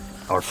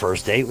 Our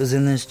first date was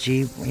in this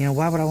Jeep. You know,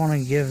 why would I want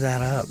to give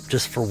that up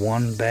just for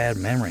one bad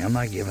memory? I'm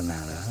not giving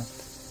that up.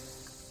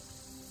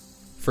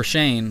 For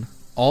Shane,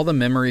 all the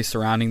memories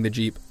surrounding the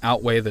Jeep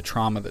outweigh the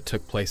trauma that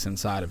took place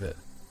inside of it.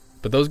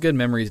 But those good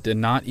memories did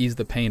not ease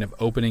the pain of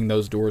opening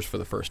those doors for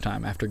the first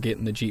time after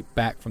getting the Jeep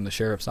back from the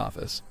sheriff's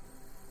office.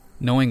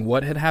 Knowing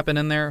what had happened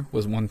in there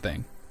was one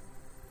thing,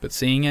 but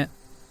seeing it,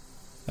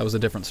 that was a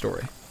different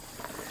story.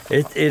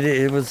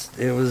 It was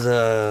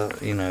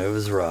you know, it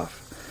was rough.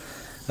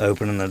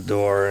 Opening the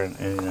door and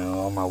you know,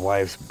 all my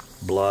wife's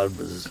blood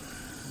was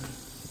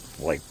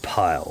like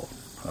piled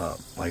up,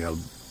 like a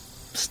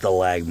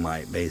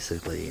stalagmite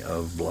basically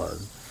of blood.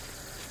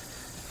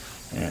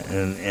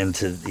 And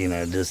to, you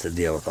know, just to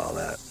deal with all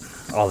that,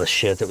 all the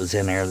shit that was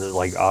in there,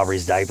 like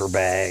Aubrey's diaper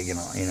bag, and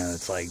you know,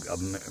 it's like a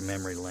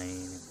memory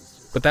lane.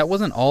 But that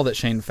wasn't all that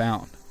Shane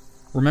found.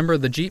 Remember,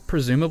 the Jeep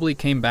presumably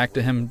came back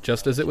to him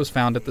just as it was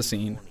found at the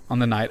scene on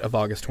the night of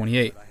August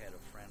 28.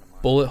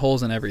 Bullet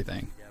holes and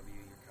everything.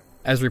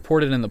 As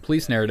reported in the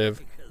police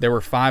narrative, there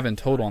were 5 in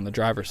total on the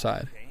driver's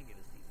side.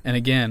 And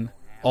again,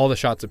 all the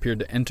shots appeared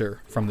to enter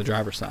from the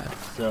driver's side.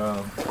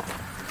 So,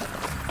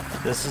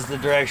 this is the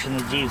direction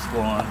the Jeep's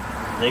going.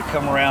 They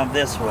come around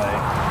this way,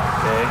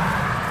 okay?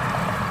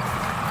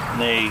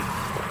 And they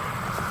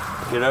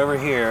get over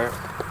here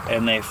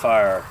and they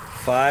fire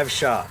 5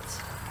 shots,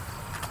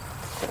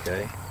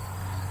 okay?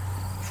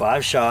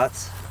 5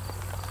 shots.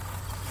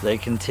 They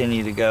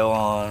continue to go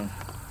on.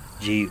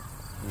 Jeep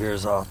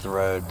veers off the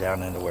road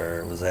down into where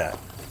it was at.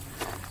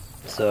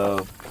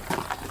 So,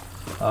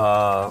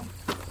 a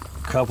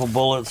couple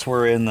bullets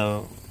were in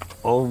the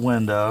old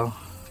window,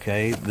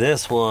 okay?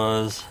 This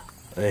was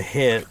a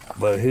hit,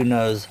 but who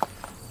knows?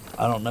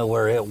 I don't know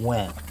where it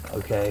went,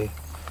 okay?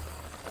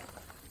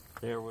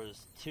 There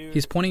was 2...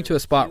 He's pointing to a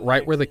spot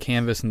right where the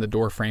canvas and the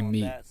door frame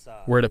meet,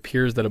 where it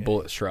appears that a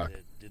bullet struck.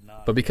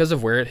 But because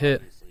of where it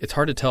hit, it's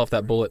hard to tell if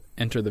that bullet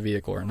entered the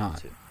vehicle or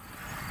not.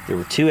 There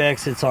were 2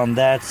 exits on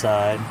that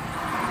side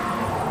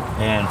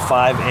and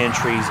 5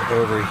 entries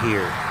over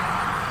here.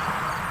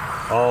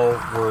 All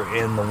were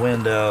in the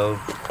window.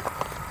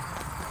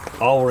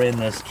 All were in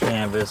this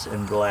canvas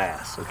and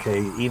glass,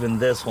 okay? Even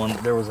this one,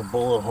 there was a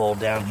bullet hole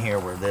down here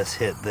where this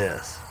hit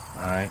this,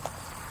 all right?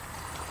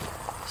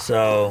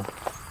 So,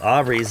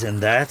 Aubrey's in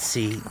that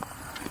seat,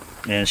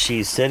 and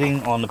she's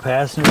sitting on the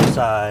passenger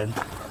side,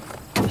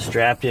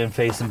 strapped in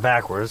facing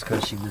backwards,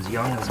 because she was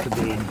young as could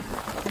be.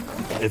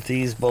 If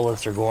these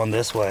bullets are going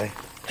this way,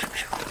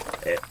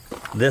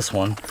 this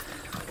one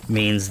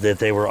means that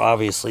they were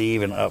obviously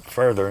even up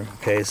further.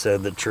 Okay, so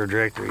the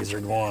trajectories are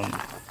going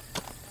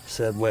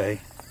said way.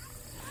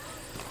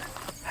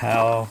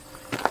 How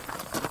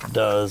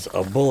does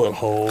a bullet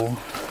hole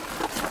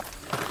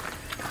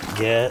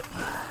get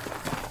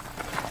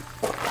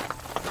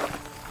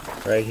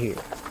right here?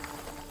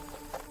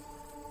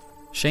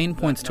 Shane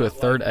points to a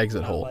third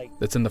exit hole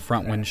that's in the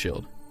front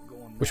windshield,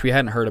 which we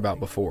hadn't heard about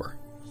before.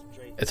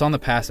 It's on the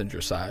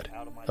passenger side,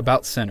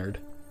 about centered.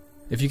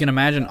 If you can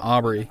imagine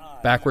Aubrey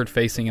backward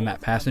facing in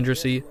that passenger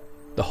seat,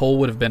 the hole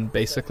would have been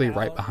basically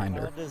right behind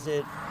her.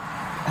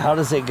 How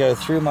does it go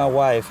through my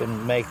wife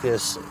and make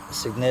this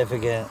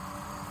significant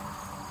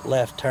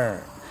left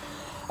turn?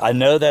 I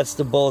know that's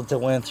the bullet that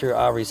went through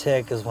Aubrey's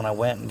head, because when I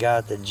went and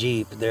got the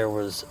Jeep, there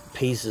was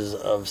pieces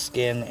of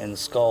skin and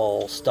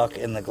skull stuck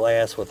in the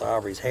glass with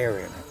Aubrey's hair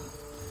in it.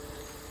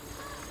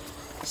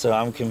 So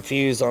I'm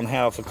confused on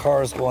how, if a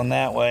car's going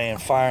that way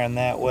and firing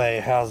that way,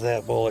 how's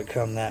that bullet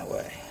come that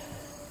way?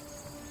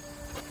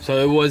 So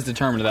it was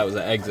determined that was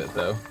an exit,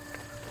 though?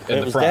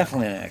 It was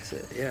definitely an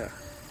exit, yeah.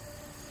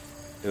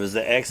 It was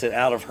the exit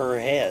out of her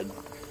head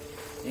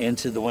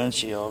into the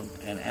windshield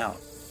and out.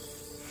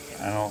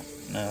 I don't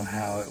know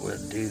how it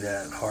would do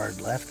that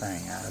hard left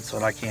thing. That's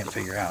what I can't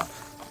figure out.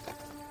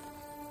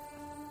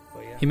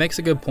 Yeah. He makes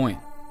a good point.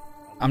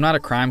 I'm not a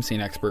crime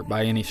scene expert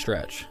by any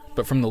stretch,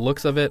 but from the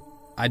looks of it,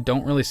 I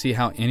don't really see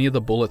how any of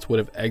the bullets would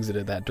have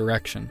exited that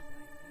direction.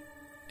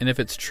 And if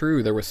it's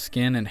true there was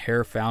skin and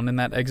hair found in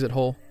that exit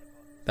hole,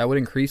 that would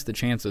increase the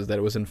chances that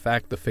it was in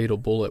fact the fatal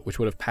bullet which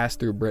would have passed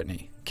through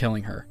Brittany,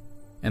 killing her,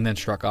 and then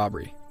struck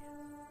Aubrey.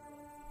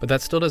 But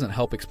that still doesn't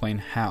help explain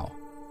how.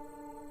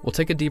 We'll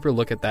take a deeper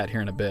look at that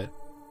here in a bit.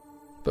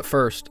 But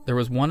first, there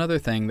was one other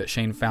thing that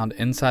Shane found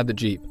inside the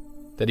Jeep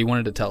that he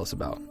wanted to tell us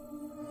about.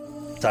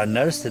 I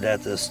noticed it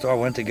at the store. I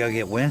went to go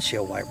get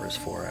windshield wipers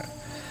for it.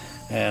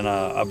 And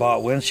I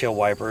bought windshield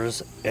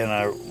wipers, and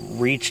I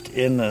reached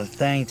in the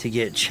thing to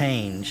get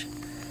change.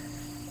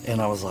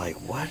 And I was like,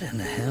 what in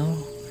the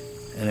hell?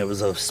 And it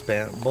was a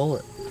spent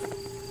bullet.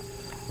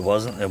 It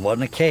wasn't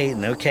a case,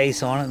 no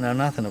case on it, no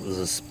nothing. It was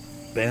a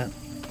spent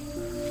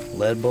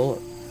lead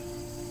bullet.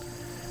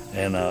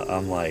 And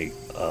I'm like,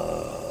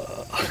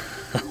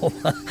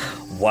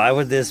 why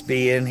would this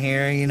be in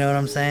here? You know what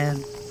I'm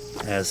saying?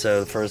 And so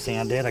the first thing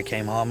I did, I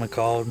came home and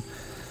called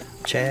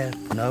Chad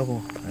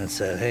Noble and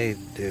said, hey,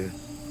 dude,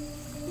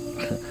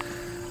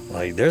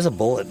 like, there's a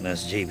bullet in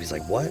this Jeep. He's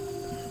like, what?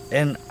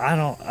 And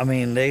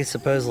they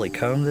supposedly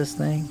combed this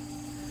thing.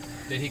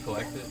 Did he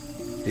collect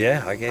it?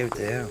 Yeah, I gave it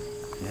to him.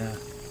 Yeah.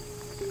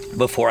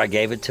 Before I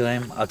gave it to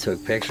him, I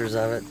took pictures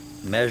of it,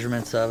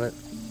 measurements of it,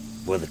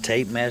 with a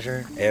tape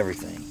measure,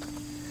 everything.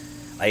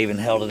 I even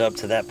held it up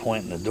to that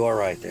point in the door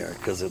right there,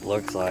 because it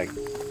looks like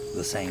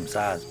the same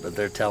size. But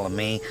they're telling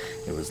me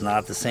it was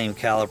not the same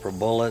caliber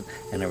bullet,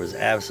 and there was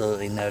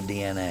absolutely no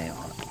DNA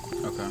on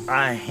it. Okay.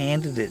 I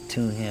handed it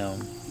to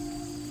him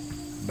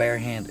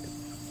barehanded,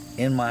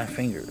 in my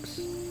fingers,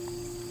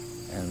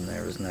 and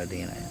there was no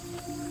DNA.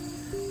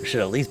 There should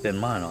have at least been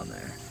mine on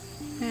there.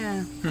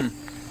 Yeah.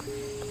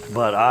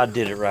 But I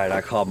did it right.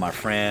 I called my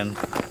friend.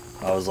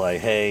 I was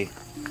like, hey,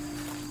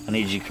 I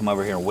need you to come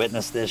over here and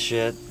witness this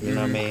shit. You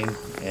know what I mean?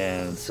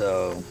 And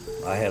so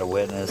I had a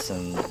witness,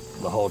 and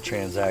the whole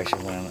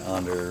transaction went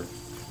under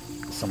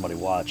somebody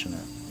watching it.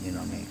 You know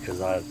what I mean?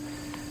 Because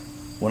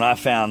when I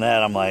found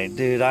that, I'm like,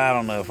 dude, I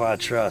don't know if I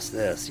trust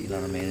this. You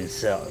know what I mean? It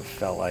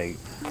felt like,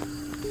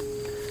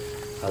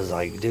 I was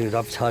like, dude,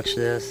 I've touched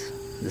this.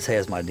 This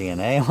has my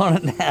DNA on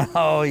it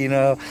now, you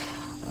know.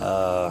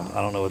 I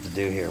don't know what to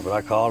do here, but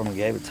I called him and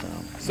gave it to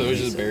him. So it was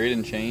just buried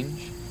in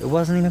change? It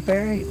wasn't even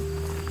buried.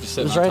 Just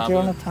it was right there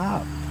on the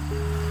top.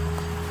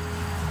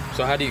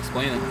 So how do you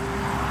explain it?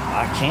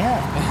 I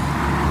can't,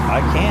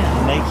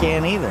 and they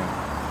can't either,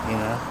 you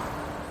know.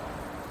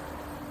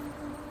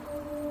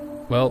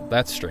 Well,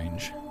 that's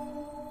strange.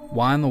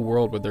 Why in the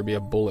world would there be a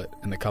bullet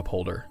in the cup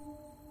holder?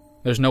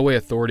 There's no way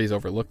authorities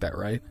overlooked that,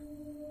 right?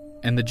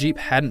 And the Jeep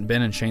hadn't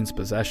been in Shane's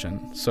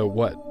possession, so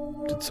what?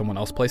 Did someone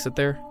else place it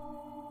there?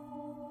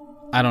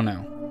 I don't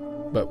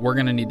know, but we're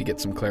going to need to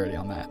get some clarity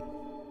on that.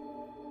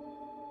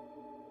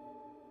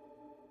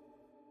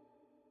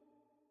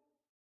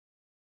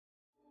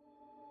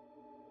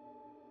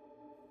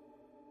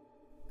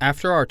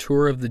 After our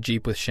tour of the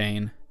Jeep with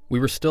Shane, we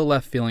were still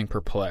left feeling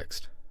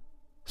perplexed.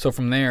 So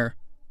from there,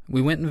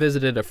 we went and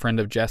visited a friend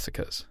of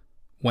Jessica's,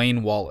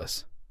 Wayne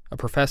Wallace, a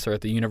professor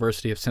at the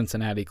University of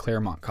Cincinnati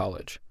Claremont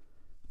College,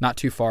 not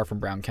too far from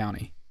Brown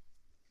County.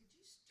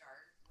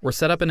 We're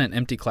set up in an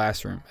empty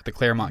classroom at the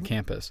Claremont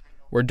campus,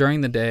 where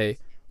during the day,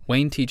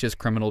 Wayne teaches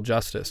criminal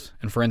justice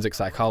and forensic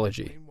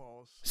psychology,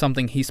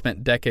 something he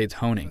spent decades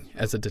honing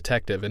as a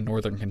detective in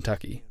northern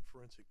Kentucky.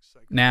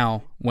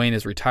 Now, Wayne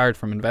is retired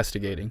from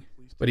investigating,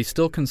 but he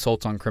still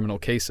consults on criminal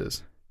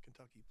cases.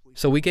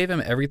 So we gave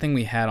him everything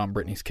we had on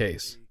Brittany's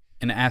case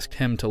and asked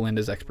him to lend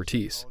his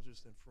expertise.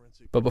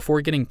 But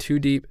before getting too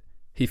deep,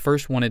 he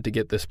first wanted to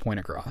get this point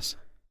across.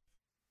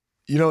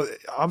 You know,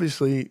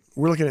 obviously,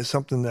 we're looking at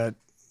something that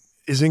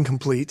is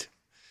incomplete.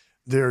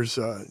 There's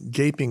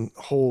gaping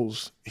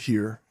holes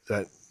here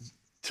that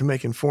to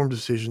make informed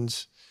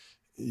decisions,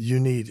 you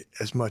need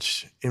as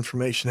much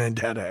information and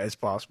data as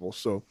possible.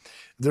 So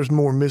there's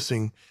more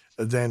missing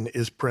than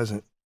is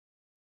present.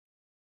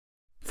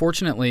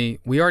 Fortunately,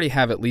 we already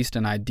have at least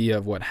an idea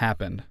of what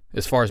happened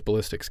as far as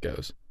ballistics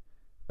goes.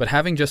 But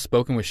having just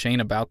spoken with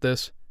Shane about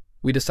this,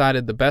 we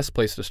decided the best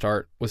place to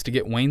start was to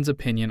get Wayne's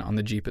opinion on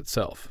the Jeep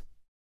itself.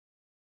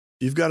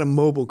 You've got a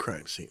mobile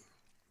crime scene.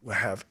 We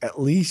have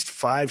at least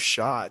 5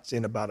 shots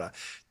in about a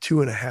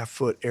 2.5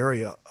 foot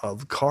area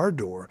of car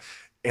door,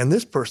 and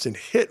this person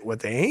hit what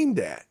they aimed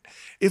at.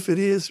 If it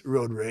is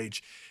road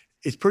rage,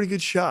 it's a pretty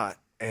good shot,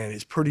 and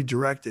it's pretty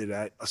directed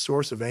at a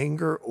source of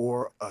anger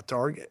or a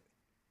target.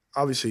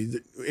 Obviously,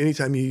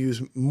 anytime you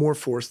use more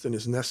force than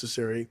is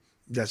necessary,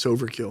 that's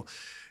overkill.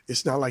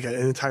 It's not like an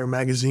entire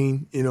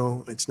magazine,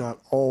 it's not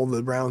all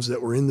the rounds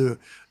that were in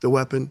the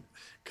weapon,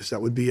 because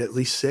that would be at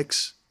least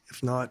 6,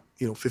 if not,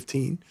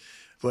 15.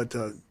 But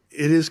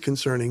it is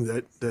concerning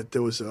that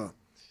there was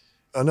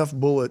enough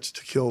bullets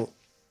to kill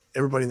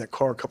everybody in that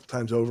car a couple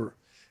times over.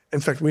 In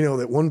fact, we know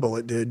that one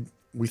bullet did,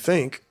 we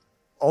think,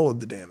 all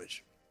of the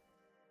damage.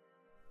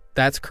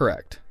 That's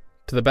correct.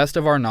 To the best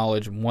of our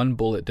knowledge, one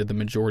bullet did the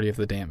majority of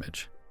the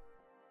damage.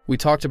 We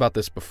talked about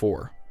this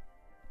before,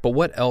 but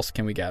what else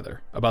can we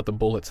gather about the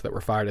bullets that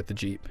were fired at the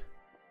Jeep?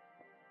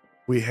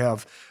 We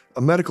have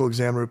a medical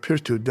examiner who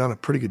appears to have done a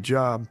pretty good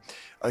job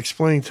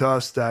explaining to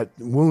us that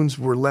wounds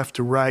were left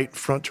to right,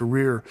 front to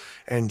rear,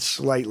 and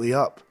slightly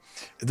up.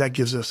 That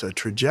gives us a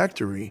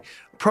trajectory.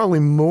 Probably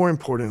more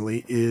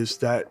importantly is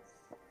that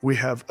we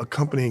have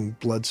accompanying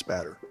blood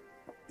spatter.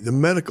 The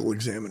medical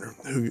examiner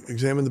who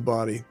examined the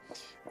body,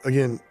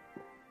 again,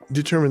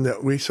 determined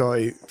that we saw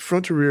a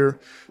front to rear,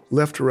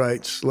 left to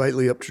right,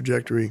 slightly up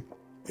trajectory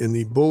in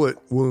the bullet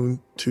wound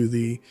to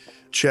the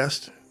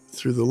chest,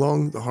 through the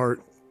lung, the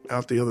heart,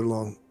 out the other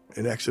lung,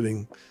 and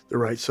exiting the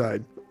right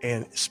side.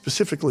 And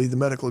specifically, the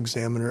medical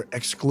examiner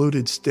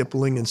excluded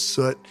stippling and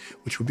soot,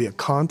 which would be a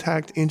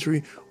contact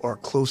injury or a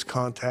close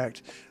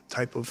contact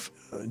type of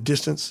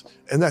distance.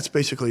 And that's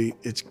basically,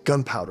 it's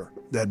gunpowder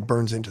that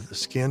burns into the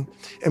skin.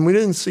 And we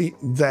didn't see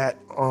that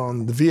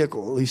on the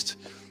vehicle. At least,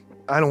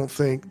 I don't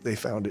think they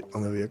found it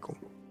on the vehicle.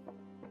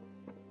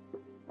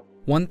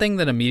 One thing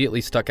that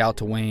immediately stuck out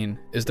to Wayne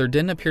is there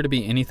didn't appear to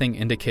be anything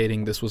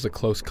indicating this was a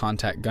close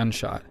contact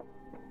gunshot.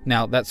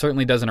 Now, that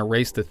certainly doesn't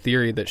erase the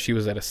theory that she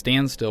was at a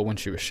standstill when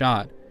she was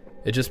shot.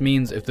 It just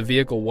means if the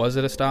vehicle was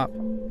at a stop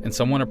and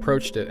someone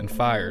approached it and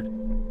fired,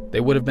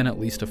 they would have been at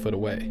least a foot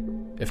away,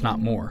 if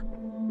not more.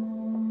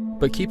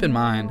 But keep in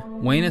mind,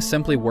 Wayne is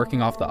simply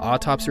working off the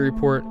autopsy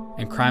report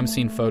and crime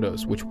scene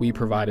photos which we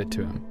provided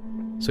to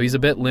him. So he's a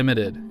bit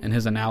limited in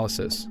his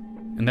analysis,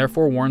 and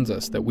therefore warns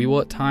us that we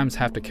will at times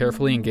have to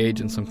carefully engage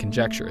in some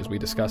conjecture as we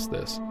discuss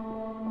this.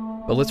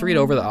 But let's read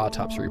over the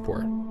autopsy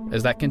report,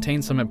 as that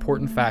contains some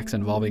important facts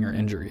involving her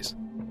injuries.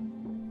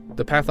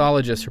 The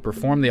pathologist who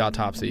performed the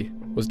autopsy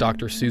was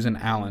Dr. Susan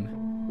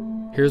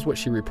Allen. Here's what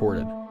she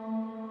reported.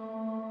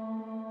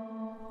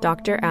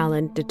 Dr.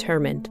 Allen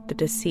determined the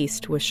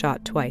deceased was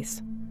shot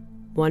twice.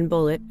 One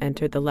bullet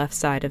entered the left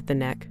side of the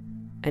neck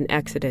and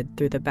exited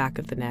through the back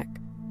of the neck.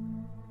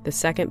 The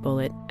second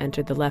bullet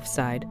entered the left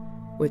side,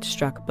 which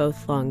struck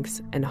both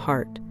lungs and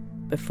heart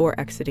before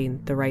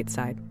exiting the right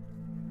side.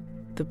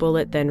 The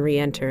bullet then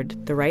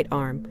re-entered the right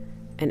arm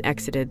and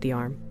exited the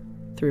arm,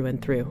 through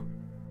and through.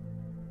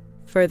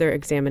 Further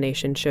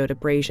examination showed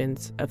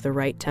abrasions of the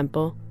right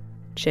temple,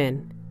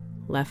 chin,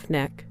 left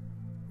neck,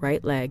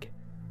 right leg,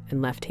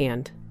 and left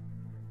hand.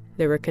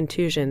 There were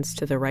contusions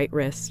to the right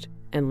wrist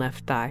and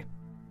left thigh.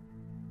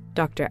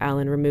 Dr.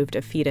 Allen removed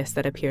a fetus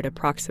that appeared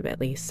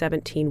approximately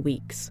 17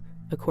 weeks,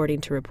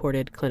 according to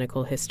reported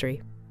clinical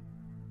history.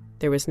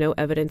 There was no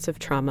evidence of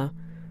trauma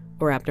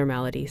or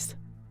abnormalities.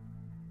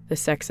 The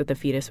sex of the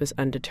fetus was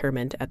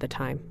undetermined at the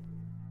time.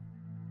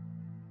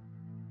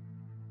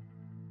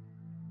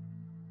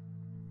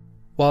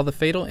 While the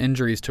fatal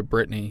injuries to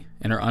Brittany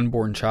and her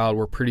unborn child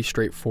were pretty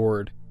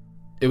straightforward,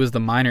 it was the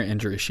minor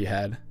injuries she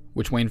had,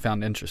 which Wayne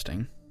found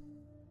interesting.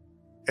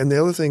 And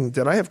the other thing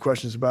that I have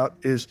questions about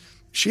is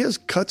she has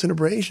cuts and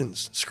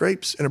abrasions,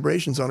 scrapes and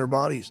abrasions on her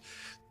bodies.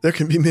 There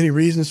can be many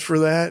reasons for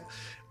that.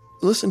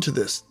 Listen to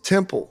this: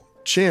 temple,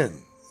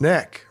 chin,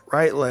 neck,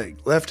 right leg,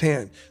 left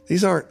hand.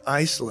 These aren't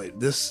isolated.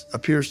 This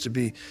appears to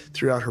be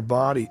throughout her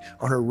body,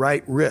 on her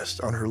right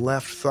wrist, on her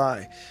left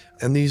thigh.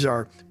 And these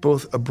are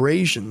both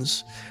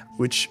abrasions,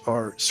 which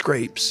are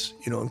scrapes,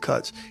 and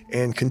cuts,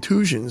 and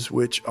contusions,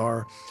 which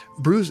are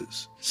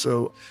bruises.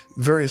 So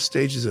various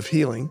stages of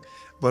healing,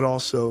 but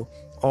also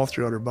all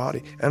throughout her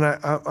body. And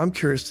I'm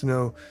curious to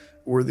know,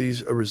 were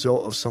these a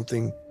result of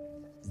something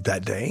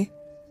that day?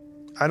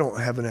 I don't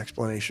have an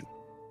explanation.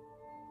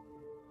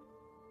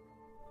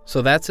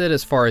 So that's it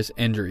as far as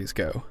injuries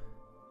go.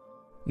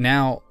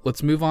 Now,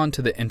 let's move on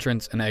to the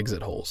entrance and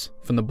exit holes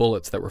from the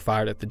bullets that were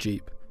fired at the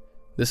Jeep.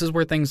 This is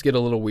where things get a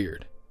little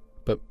weird,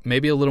 but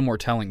maybe a little more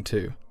telling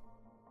too.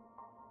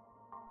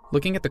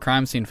 Looking at the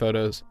crime scene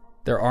photos,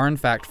 there are in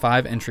fact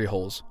 5 entry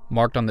holes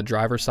marked on the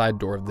driver's side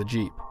door of the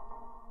Jeep,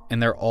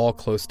 and they're all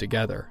close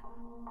together.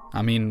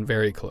 I mean,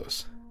 very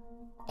close.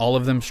 All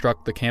of them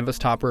struck the canvas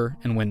topper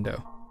and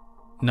window.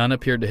 None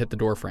appeared to hit the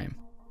doorframe.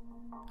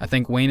 I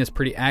think Wayne is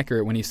pretty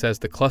accurate when he says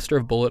the cluster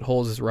of bullet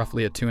holes is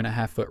roughly a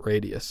 2.5-foot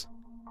radius.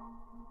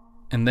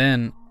 And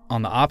then,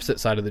 on the opposite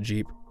side of the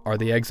Jeep, are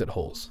the exit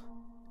holes.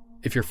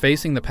 If you're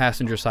facing the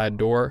passenger side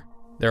door,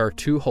 there are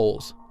 2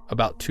 holes,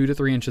 about 2 to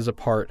 3 inches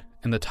apart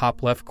in the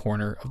top left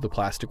corner of the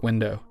plastic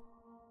window,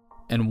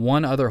 and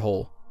 1 other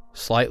hole,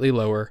 slightly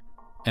lower,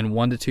 and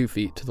 1 to 2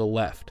 feet to the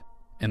left,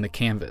 in the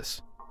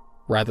canvas,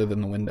 rather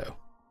than the window.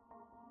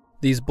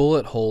 These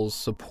bullet holes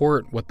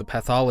support what the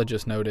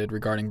pathologist noted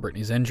regarding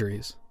Brittany's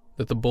injuries,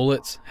 that the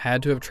bullets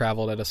had to have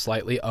traveled at a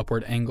slightly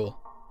upward angle.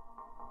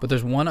 But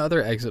there's one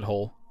other exit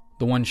hole,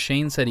 the one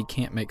Shane said he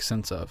can't make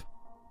sense of.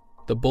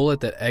 The bullet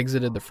that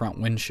exited the front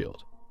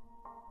windshield.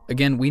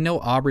 Again, we know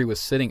Aubrey was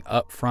sitting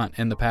up front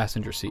in the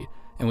passenger seat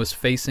and was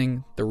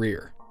facing the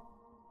rear.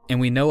 And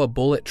we know a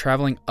bullet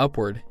traveling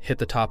upward hit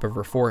the top of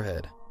her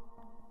forehead.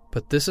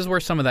 But this is where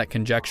some of that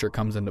conjecture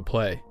comes into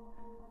play.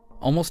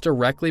 Almost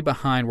directly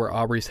behind where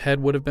Aubrey's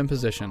head would have been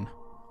positioned,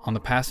 on the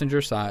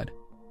passenger side,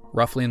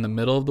 roughly in the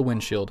middle of the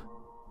windshield,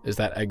 is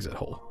that exit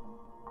hole.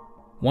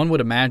 One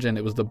would imagine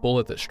it was the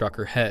bullet that struck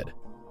her head.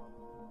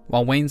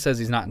 While Wayne says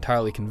he's not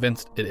entirely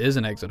convinced it is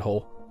an exit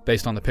hole,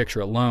 based on the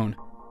picture alone,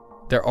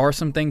 there are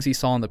some things he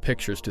saw in the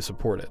pictures to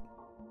support it.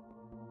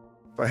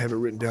 I have it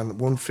written down that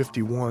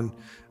 151,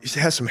 it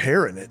has some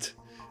hair in it.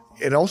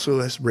 It also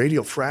has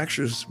radial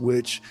fractures,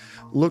 which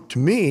look to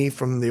me,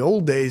 from the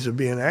old days of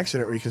being an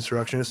accident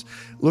reconstructionist,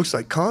 looks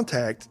like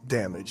contact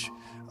damage.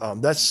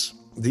 That's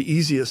the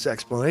easiest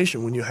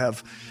explanation. When you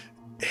have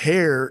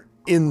hair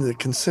in the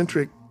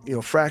concentric,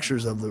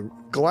 fractures of the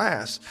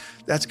glass,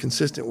 that's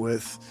consistent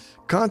with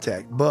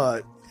contact.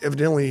 But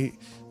evidently,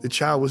 the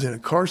child was in a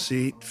car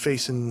seat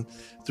facing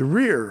the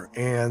rear,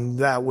 and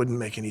that wouldn't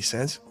make any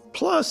sense.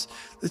 Plus,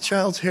 the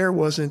child's hair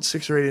wasn't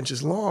 6 or 8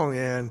 inches long,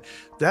 and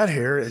that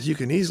hair, as you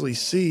can easily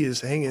see,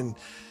 is hanging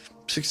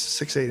 6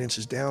 to 8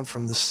 inches down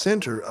from the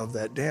center of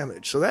that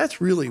damage. So that's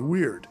really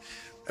weird.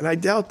 And I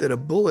doubt that a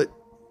bullet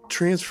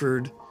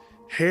transferred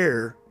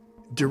hair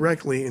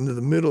directly into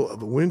the middle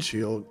of a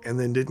windshield and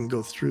then didn't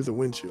go through the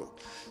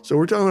windshield. So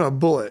we're talking about a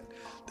bullet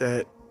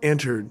that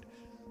entered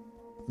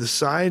the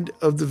side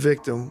of the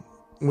victim,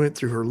 went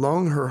through her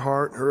lung, her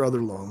heart, her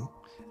other lung,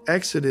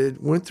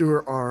 exited, went through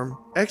her arm,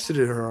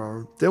 exited her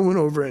arm, then went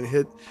over and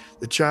hit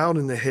the child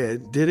in the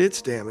head, did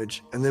its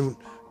damage, and then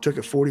took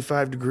a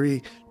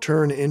 45-degree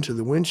turn into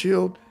the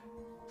windshield.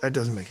 That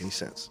doesn't make any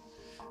sense.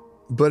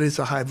 But it's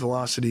a high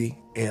velocity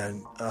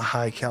and a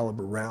high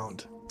caliber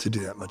round to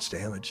do that much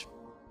damage.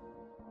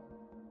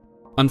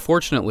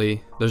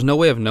 Unfortunately, there's no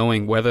way of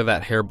knowing whether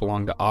that hair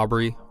belonged to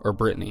Aubrey or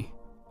Brittany,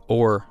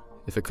 or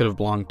if it could have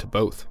belonged to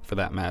both, for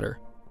that matter.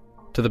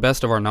 To the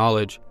best of our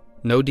knowledge,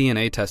 no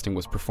DNA testing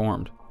was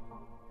performed.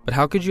 But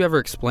how could you ever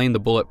explain the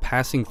bullet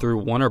passing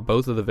through one or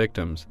both of the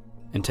victims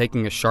and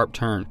taking a sharp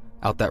turn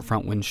out that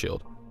front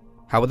windshield?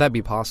 How would that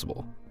be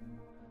possible?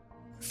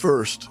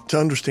 First, to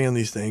understand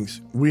these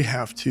things, we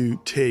have to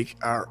take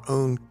our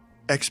own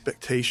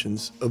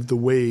expectations of the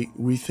way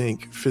we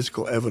think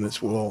physical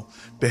evidence will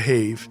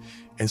behave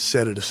and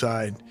set it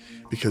aside,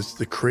 because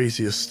the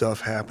craziest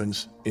stuff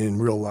happens in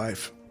real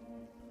life.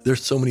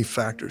 There's so many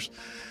factors.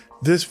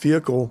 This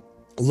vehicle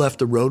left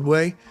the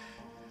roadway,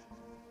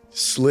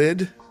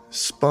 slid,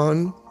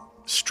 spun,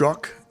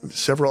 struck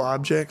several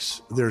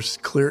objects. There's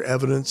clear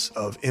evidence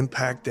of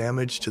impact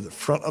damage to the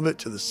front of it,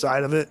 to the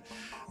side of it.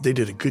 They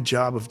did a good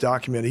job of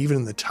documenting. Even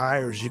in the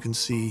tires, you can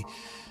see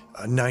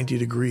a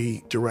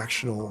 90-degree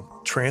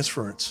directional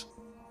transference.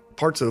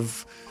 Parts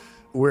of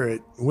where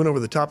it went over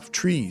the top of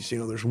trees,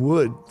 there's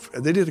wood.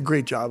 They did a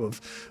great job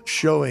of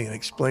showing and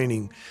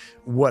explaining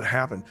what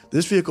happened.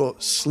 This vehicle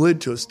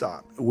slid to a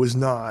stop. It was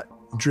not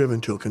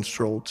driven to a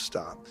controlled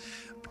stop.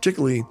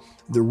 Particularly,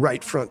 the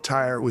right front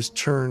tire was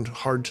turned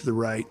hard to the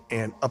right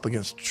and up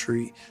against a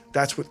tree.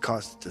 That's what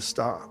caused it to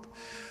stop.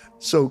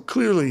 So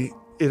clearly,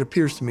 it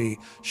appears to me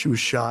she was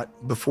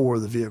shot before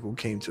the vehicle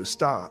came to a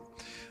stop.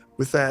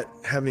 With that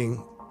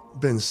having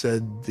been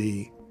said,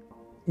 the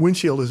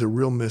windshield is a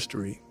real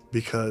mystery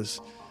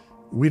because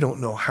we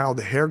don't know how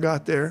the hair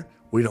got there.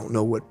 We don't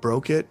know what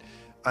broke it.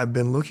 I've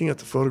been looking at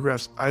the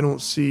photographs. I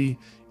don't see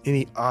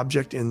any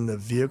object in the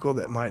vehicle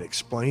that might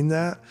explain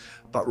that.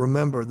 But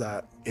remember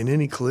that in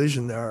any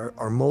collision, there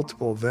are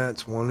multiple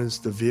events. One is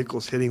the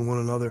vehicles hitting one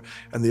another,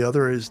 and the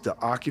other is the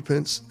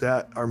occupants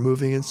that are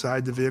moving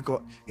inside the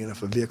vehicle. And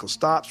if a vehicle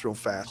stops real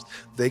fast,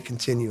 they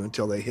continue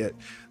until they hit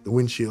the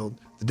windshield,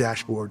 the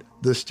dashboard,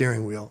 the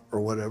steering wheel, or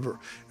whatever.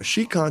 Now,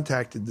 she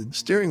contacted the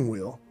steering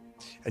wheel,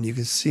 and you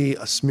can see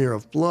a smear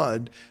of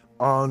blood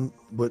on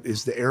what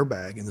is the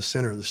airbag in the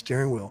center of the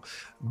steering wheel,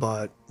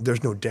 but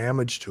there's no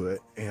damage to it.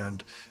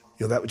 And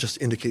that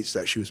just indicates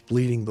that she was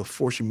bleeding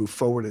before she moved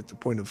forward at the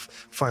point of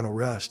final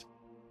rest.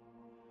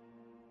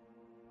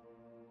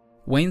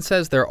 Wayne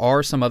says there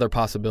are some other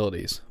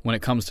possibilities when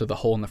it comes to the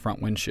hole in the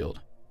front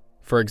windshield.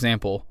 For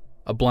example,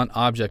 a blunt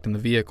object in the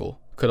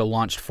vehicle could have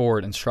launched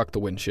forward and struck the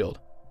windshield,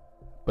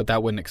 but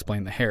that wouldn't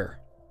explain the hair.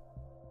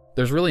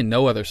 There's really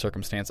no other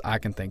circumstance I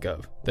can think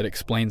of that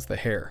explains the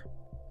hair,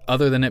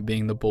 other than it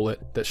being the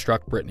bullet that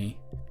struck Brittany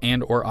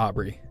and or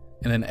Aubrey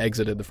and then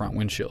exited the front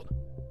windshield.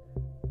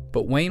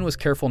 But Wayne was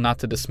careful not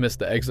to dismiss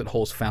the exit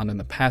holes found in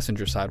the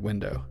passenger side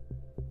window.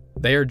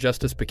 They are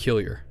just as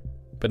peculiar,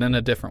 but in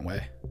a different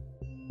way.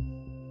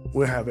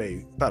 We have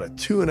about a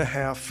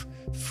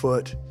 2.5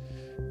 foot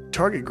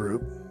target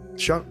group,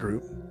 shot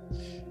group,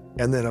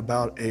 and then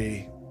about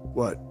a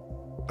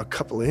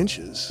couple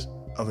inches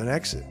of an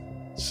exit.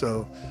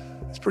 So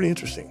it's pretty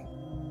interesting.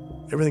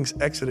 Everything's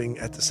exiting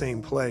at the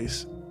same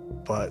place,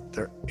 but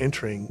they're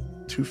entering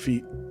 2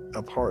 feet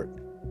apart.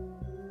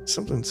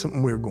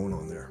 Something weird going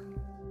on there.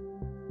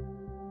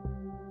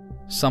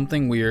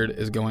 Something weird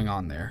is going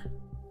on there.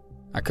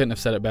 I couldn't have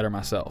said it better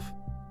myself.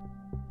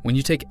 When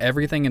you take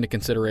everything into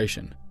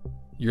consideration,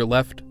 you're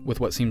left with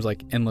what seems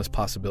like endless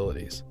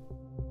possibilities.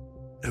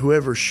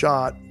 Whoever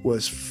shot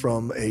was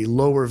from a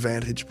lower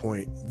vantage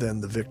point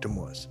than the victim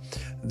was.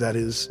 That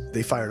is,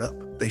 they fired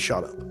up, they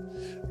shot up.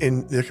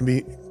 And there can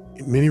be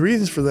many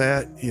reasons for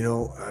that. You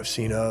know, I've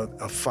seen a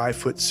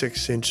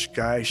 5'6"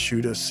 guy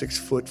shoot a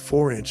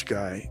 6'4"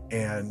 guy,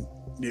 and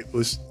it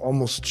was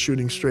almost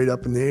shooting straight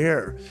up in the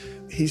air.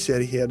 He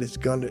said he had his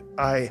gun at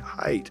eye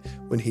height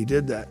when he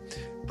did that.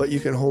 But you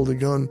can hold a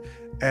gun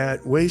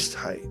at waist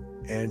height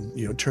and,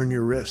 you know, turn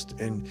your wrist.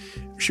 And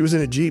she was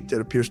in a Jeep that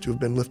appears to have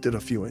been lifted a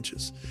few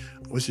inches.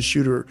 Was the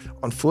shooter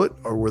on foot,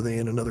 or were they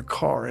in another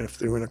car? And if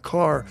they were in a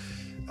car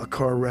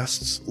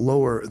rests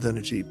lower than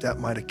a Jeep. That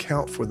might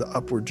account for the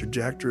upward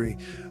trajectory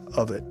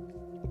of it.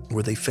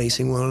 Were they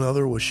facing one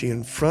another? Was she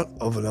in front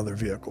of another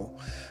vehicle?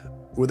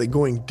 Were they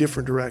going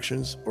different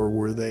directions, or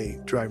were they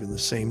driving the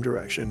same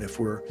direction if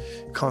we're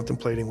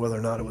contemplating whether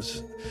or not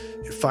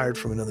it fired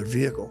from another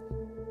vehicle?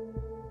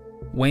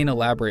 Wayne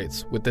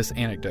elaborates with this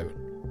anecdote.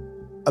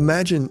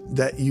 Imagine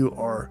that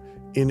you're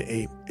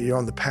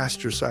on the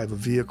passenger side of a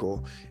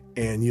vehicle,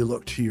 and you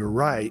look to your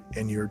right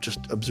and you're just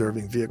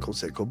observing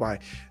vehicles that go by.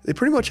 They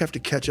pretty much have to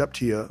catch up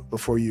to you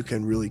before you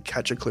can really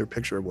catch a clear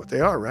picture of what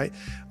they are, right?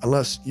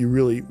 Unless you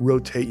really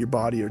rotate your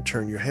body or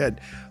turn your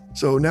head.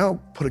 So now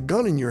put a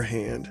gun in your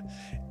hand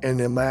and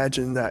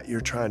imagine that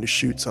you're trying to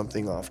shoot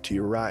something off to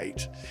your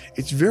right.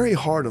 It's very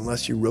hard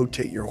unless you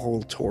rotate your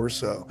whole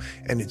torso,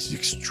 and it's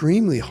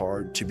extremely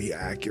hard to be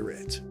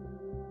accurate.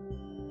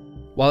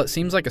 While it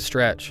seems like a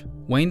stretch,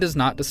 Wayne does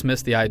not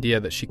dismiss the idea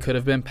that she could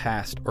have been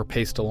passed or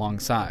paced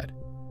alongside.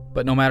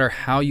 But no matter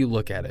how you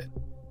look at it,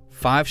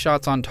 5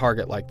 shots on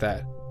target like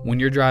that, when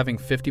you're driving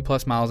 50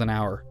 plus miles an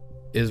hour,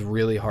 is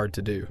really hard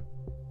to do.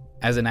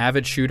 As an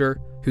avid shooter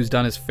who's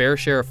done his fair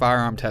share of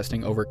firearm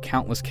testing over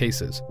countless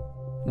cases,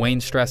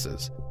 Wayne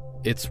stresses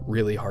it's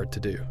really hard to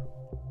do.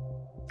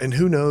 And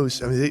who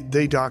knows? I mean,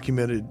 they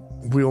documented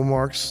wheel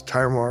marks,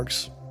 tire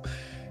marks,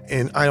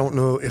 and I don't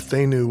know if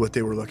they knew what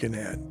they were looking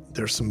at.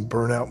 There's some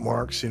burnout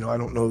marks. You know, I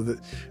don't know that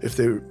if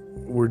they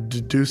were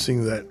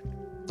deducing that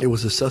it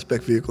was a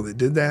suspect vehicle that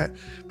did that.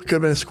 It could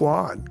have been a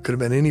squad. Could have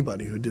been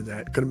anybody who did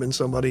that. Could have been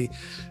somebody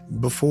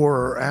before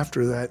or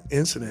after that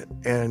incident.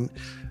 And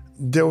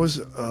there was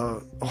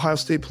Ohio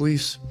State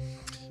Police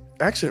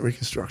accident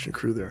reconstruction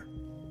crew there.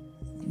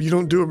 You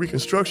don't do a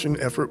reconstruction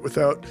effort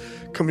without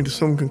coming to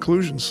some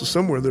conclusions. So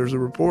somewhere there's a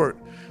report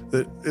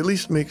that at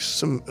least makes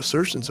some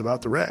assertions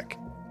about the wreck.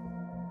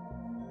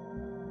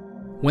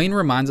 Wayne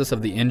reminds us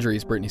of the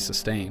injuries Brittany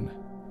sustained,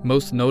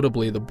 most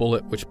notably the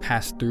bullet which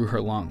passed through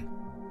her lung.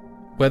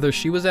 Whether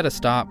she was at a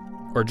stop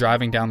or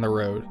driving down the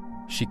road,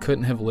 she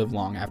couldn't have lived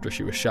long after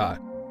she was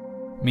shot,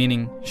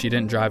 meaning she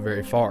didn't drive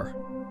very far.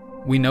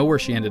 We know where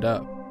she ended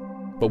up,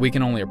 but we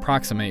can only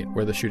approximate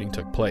where the shooting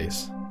took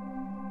place.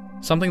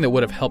 Something that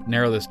would have helped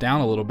narrow this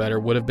down a little better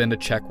would have been to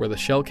check where the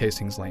shell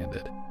casings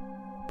landed,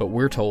 but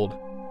we're told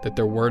that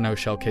there were no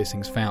shell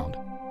casings found,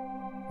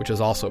 which is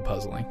also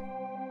puzzling.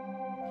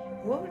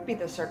 What would be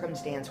the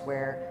circumstance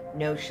where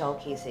no shell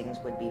casings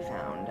would be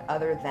found,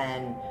 other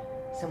than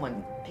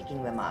someone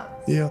picking them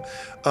up? Yeah,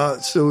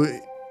 so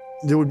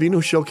there would be no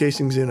shell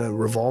casings in a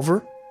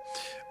revolver.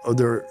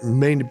 There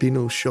may be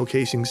no shell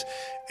casings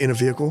in a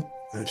vehicle.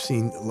 I've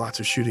seen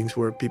lots of shootings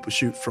where people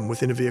shoot from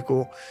within a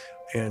vehicle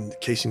and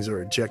casings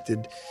are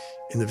ejected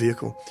in the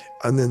vehicle.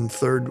 And then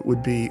third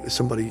would be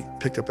somebody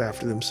picked up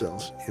after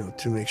themselves, you know,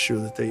 to make sure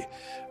that they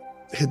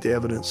hid the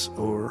evidence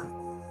or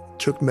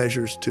took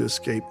measures to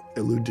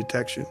elude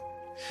detection.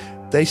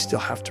 They still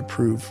have to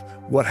prove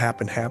what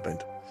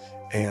happened.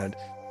 And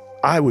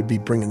I would be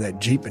bringing that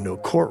Jeep into a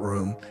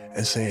courtroom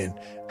and saying,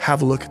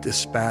 have a look at this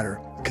spatter,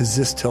 because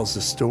this tells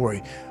the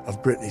story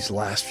of Brittany's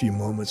last few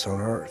moments on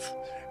Earth.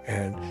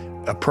 And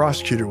a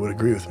prosecutor would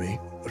agree with me,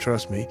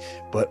 trust me,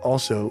 but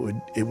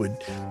also it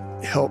would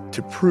help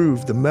to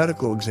prove the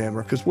medical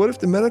examiner, because what if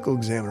the medical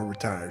examiner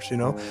retires, you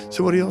know?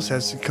 Somebody else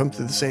has to come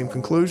to the same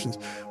conclusions,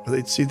 where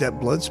they'd see that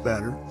blood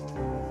spatter.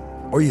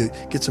 Or you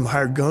get some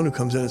hired gun who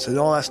comes in and says,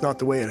 oh, that's not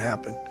the way it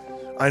happened.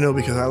 I know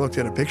because I looked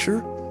at a picture.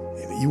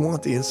 You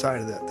want the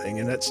inside of that thing,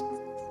 and it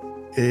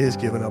is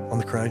given up on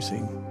the crime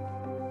scene.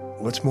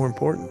 What's more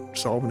important,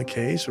 solving a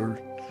case or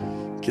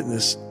getting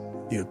this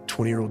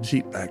 20-year-old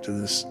Jeep back to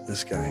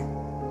this guy?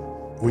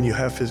 When you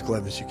have physical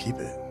evidence, you keep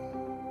it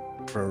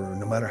for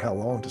no matter how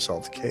long to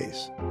solve the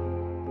case.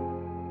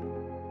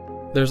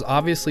 There's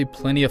obviously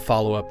plenty of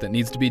follow-up that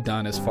needs to be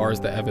done as far as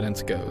the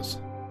evidence goes.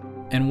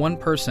 And one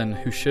person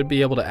who should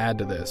be able to add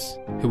to this,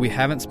 who we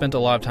haven't spent a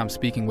lot of time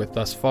speaking with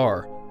thus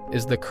far,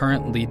 is the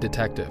current lead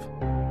detective,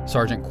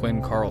 Sergeant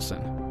Quinn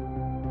Carlson.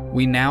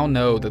 We now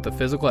know that the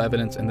physical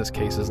evidence in this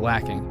case is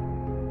lacking.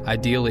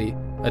 Ideally,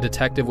 a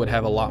detective would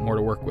have a lot more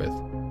to work with.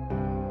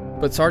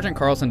 But Sergeant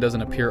Carlson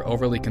doesn't appear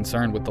overly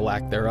concerned with the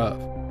lack thereof.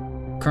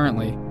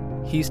 Currently,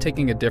 he's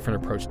taking a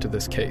different approach to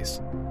this case,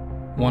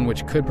 one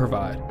which could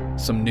provide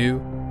some new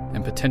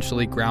and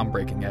potentially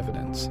groundbreaking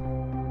evidence.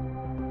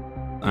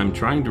 I'm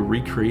trying to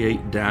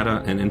recreate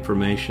data and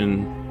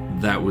information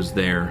that was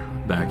there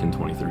back in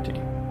 2013.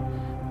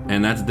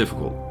 And that's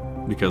difficult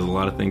because a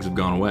lot of things have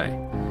gone away.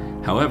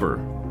 However,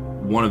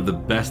 one of the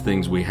best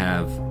things we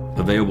have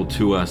available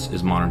to us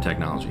is modern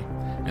technology.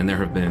 And there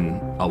have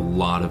been a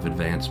lot of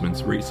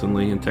advancements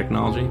recently in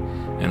technology,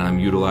 and I'm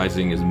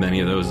utilizing as many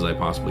of those as I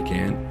possibly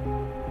can.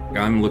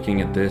 I'm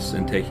looking at this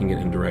and taking it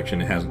in a direction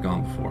it hasn't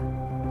gone before.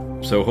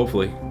 So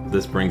hopefully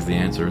this brings the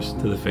answers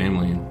to the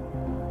family and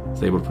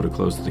is able to put a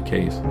close to the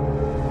case.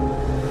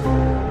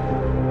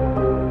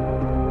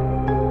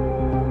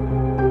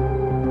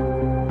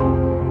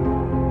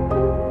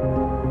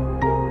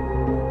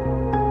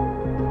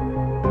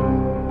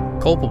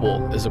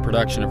 Culpable is a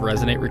production of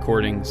Resonate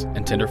Recordings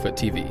and Tenderfoot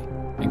TV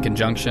in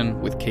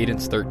conjunction with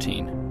Cadence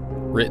 13,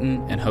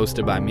 written and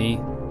hosted by me,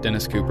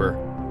 Dennis Cooper,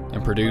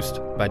 and produced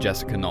by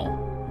Jessica Knoll.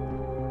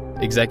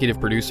 Executive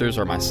producers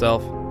are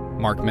myself,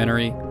 Mark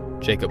Menery,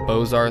 Jacob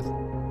Bozarth,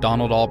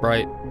 Donald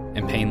Albright,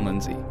 and Payne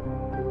Lindsay.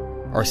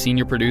 Our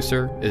senior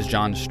producer is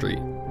John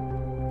Street.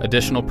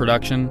 Additional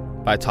production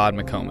by Todd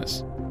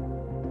McComas.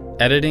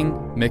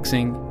 Editing,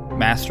 mixing,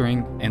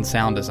 mastering, and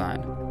sound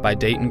design by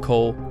Dayton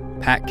Cole,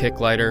 Pat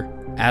Kicklighter,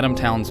 Adam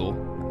Townsell,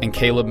 and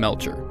Caleb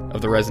Melcher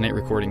of the Resonate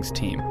Recordings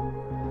team.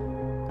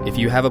 If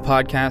you have a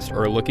podcast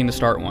or are looking to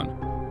start one,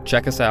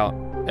 check us out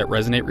at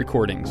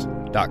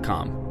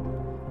resonaterecordings.com.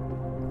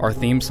 Our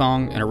theme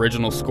song and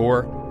original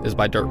score is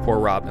by Dirt Poor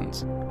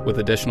Robbins, with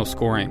additional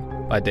scoring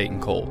by Dayton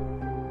Cole.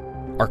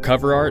 Our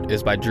cover art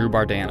is by Drew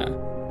Bardana.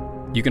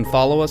 You can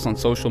follow us on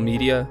social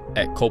media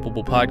at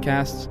Culpable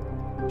Podcasts.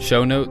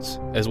 Show notes,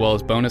 as well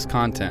as bonus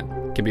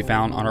content, can be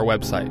found on our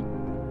website,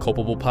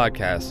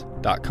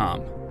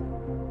 culpablepodcast.com.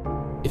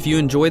 If you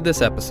enjoyed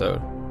this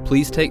episode,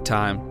 please take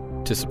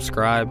time to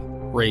subscribe,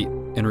 rate,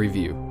 and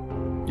review.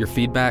 Your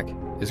feedback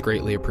is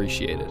greatly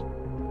appreciated.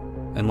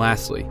 And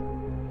lastly,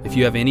 if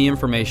you have any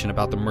information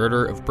about the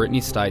murder of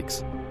Brittany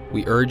Stykes,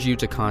 we urge you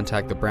to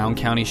contact the Brown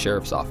County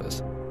Sheriff's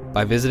Office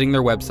by visiting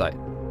their website,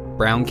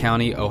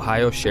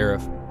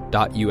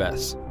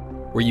 browncountyohiosheriff.us,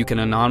 where you can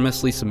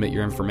anonymously submit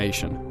your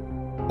information.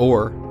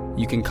 Or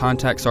you can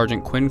contact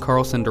Sergeant Quinn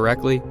Carlson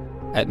directly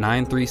at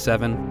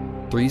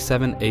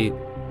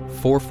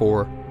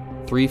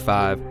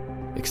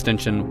 937-378-4435,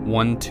 extension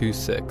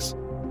 126,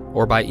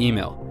 or by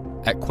email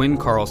at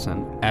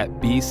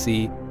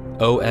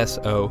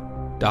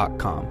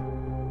quinncarlson@bcoso.com.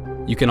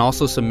 You can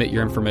also submit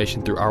your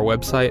information through our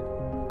website,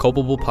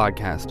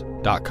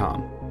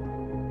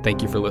 culpablepodcast.com.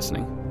 Thank you for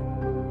listening.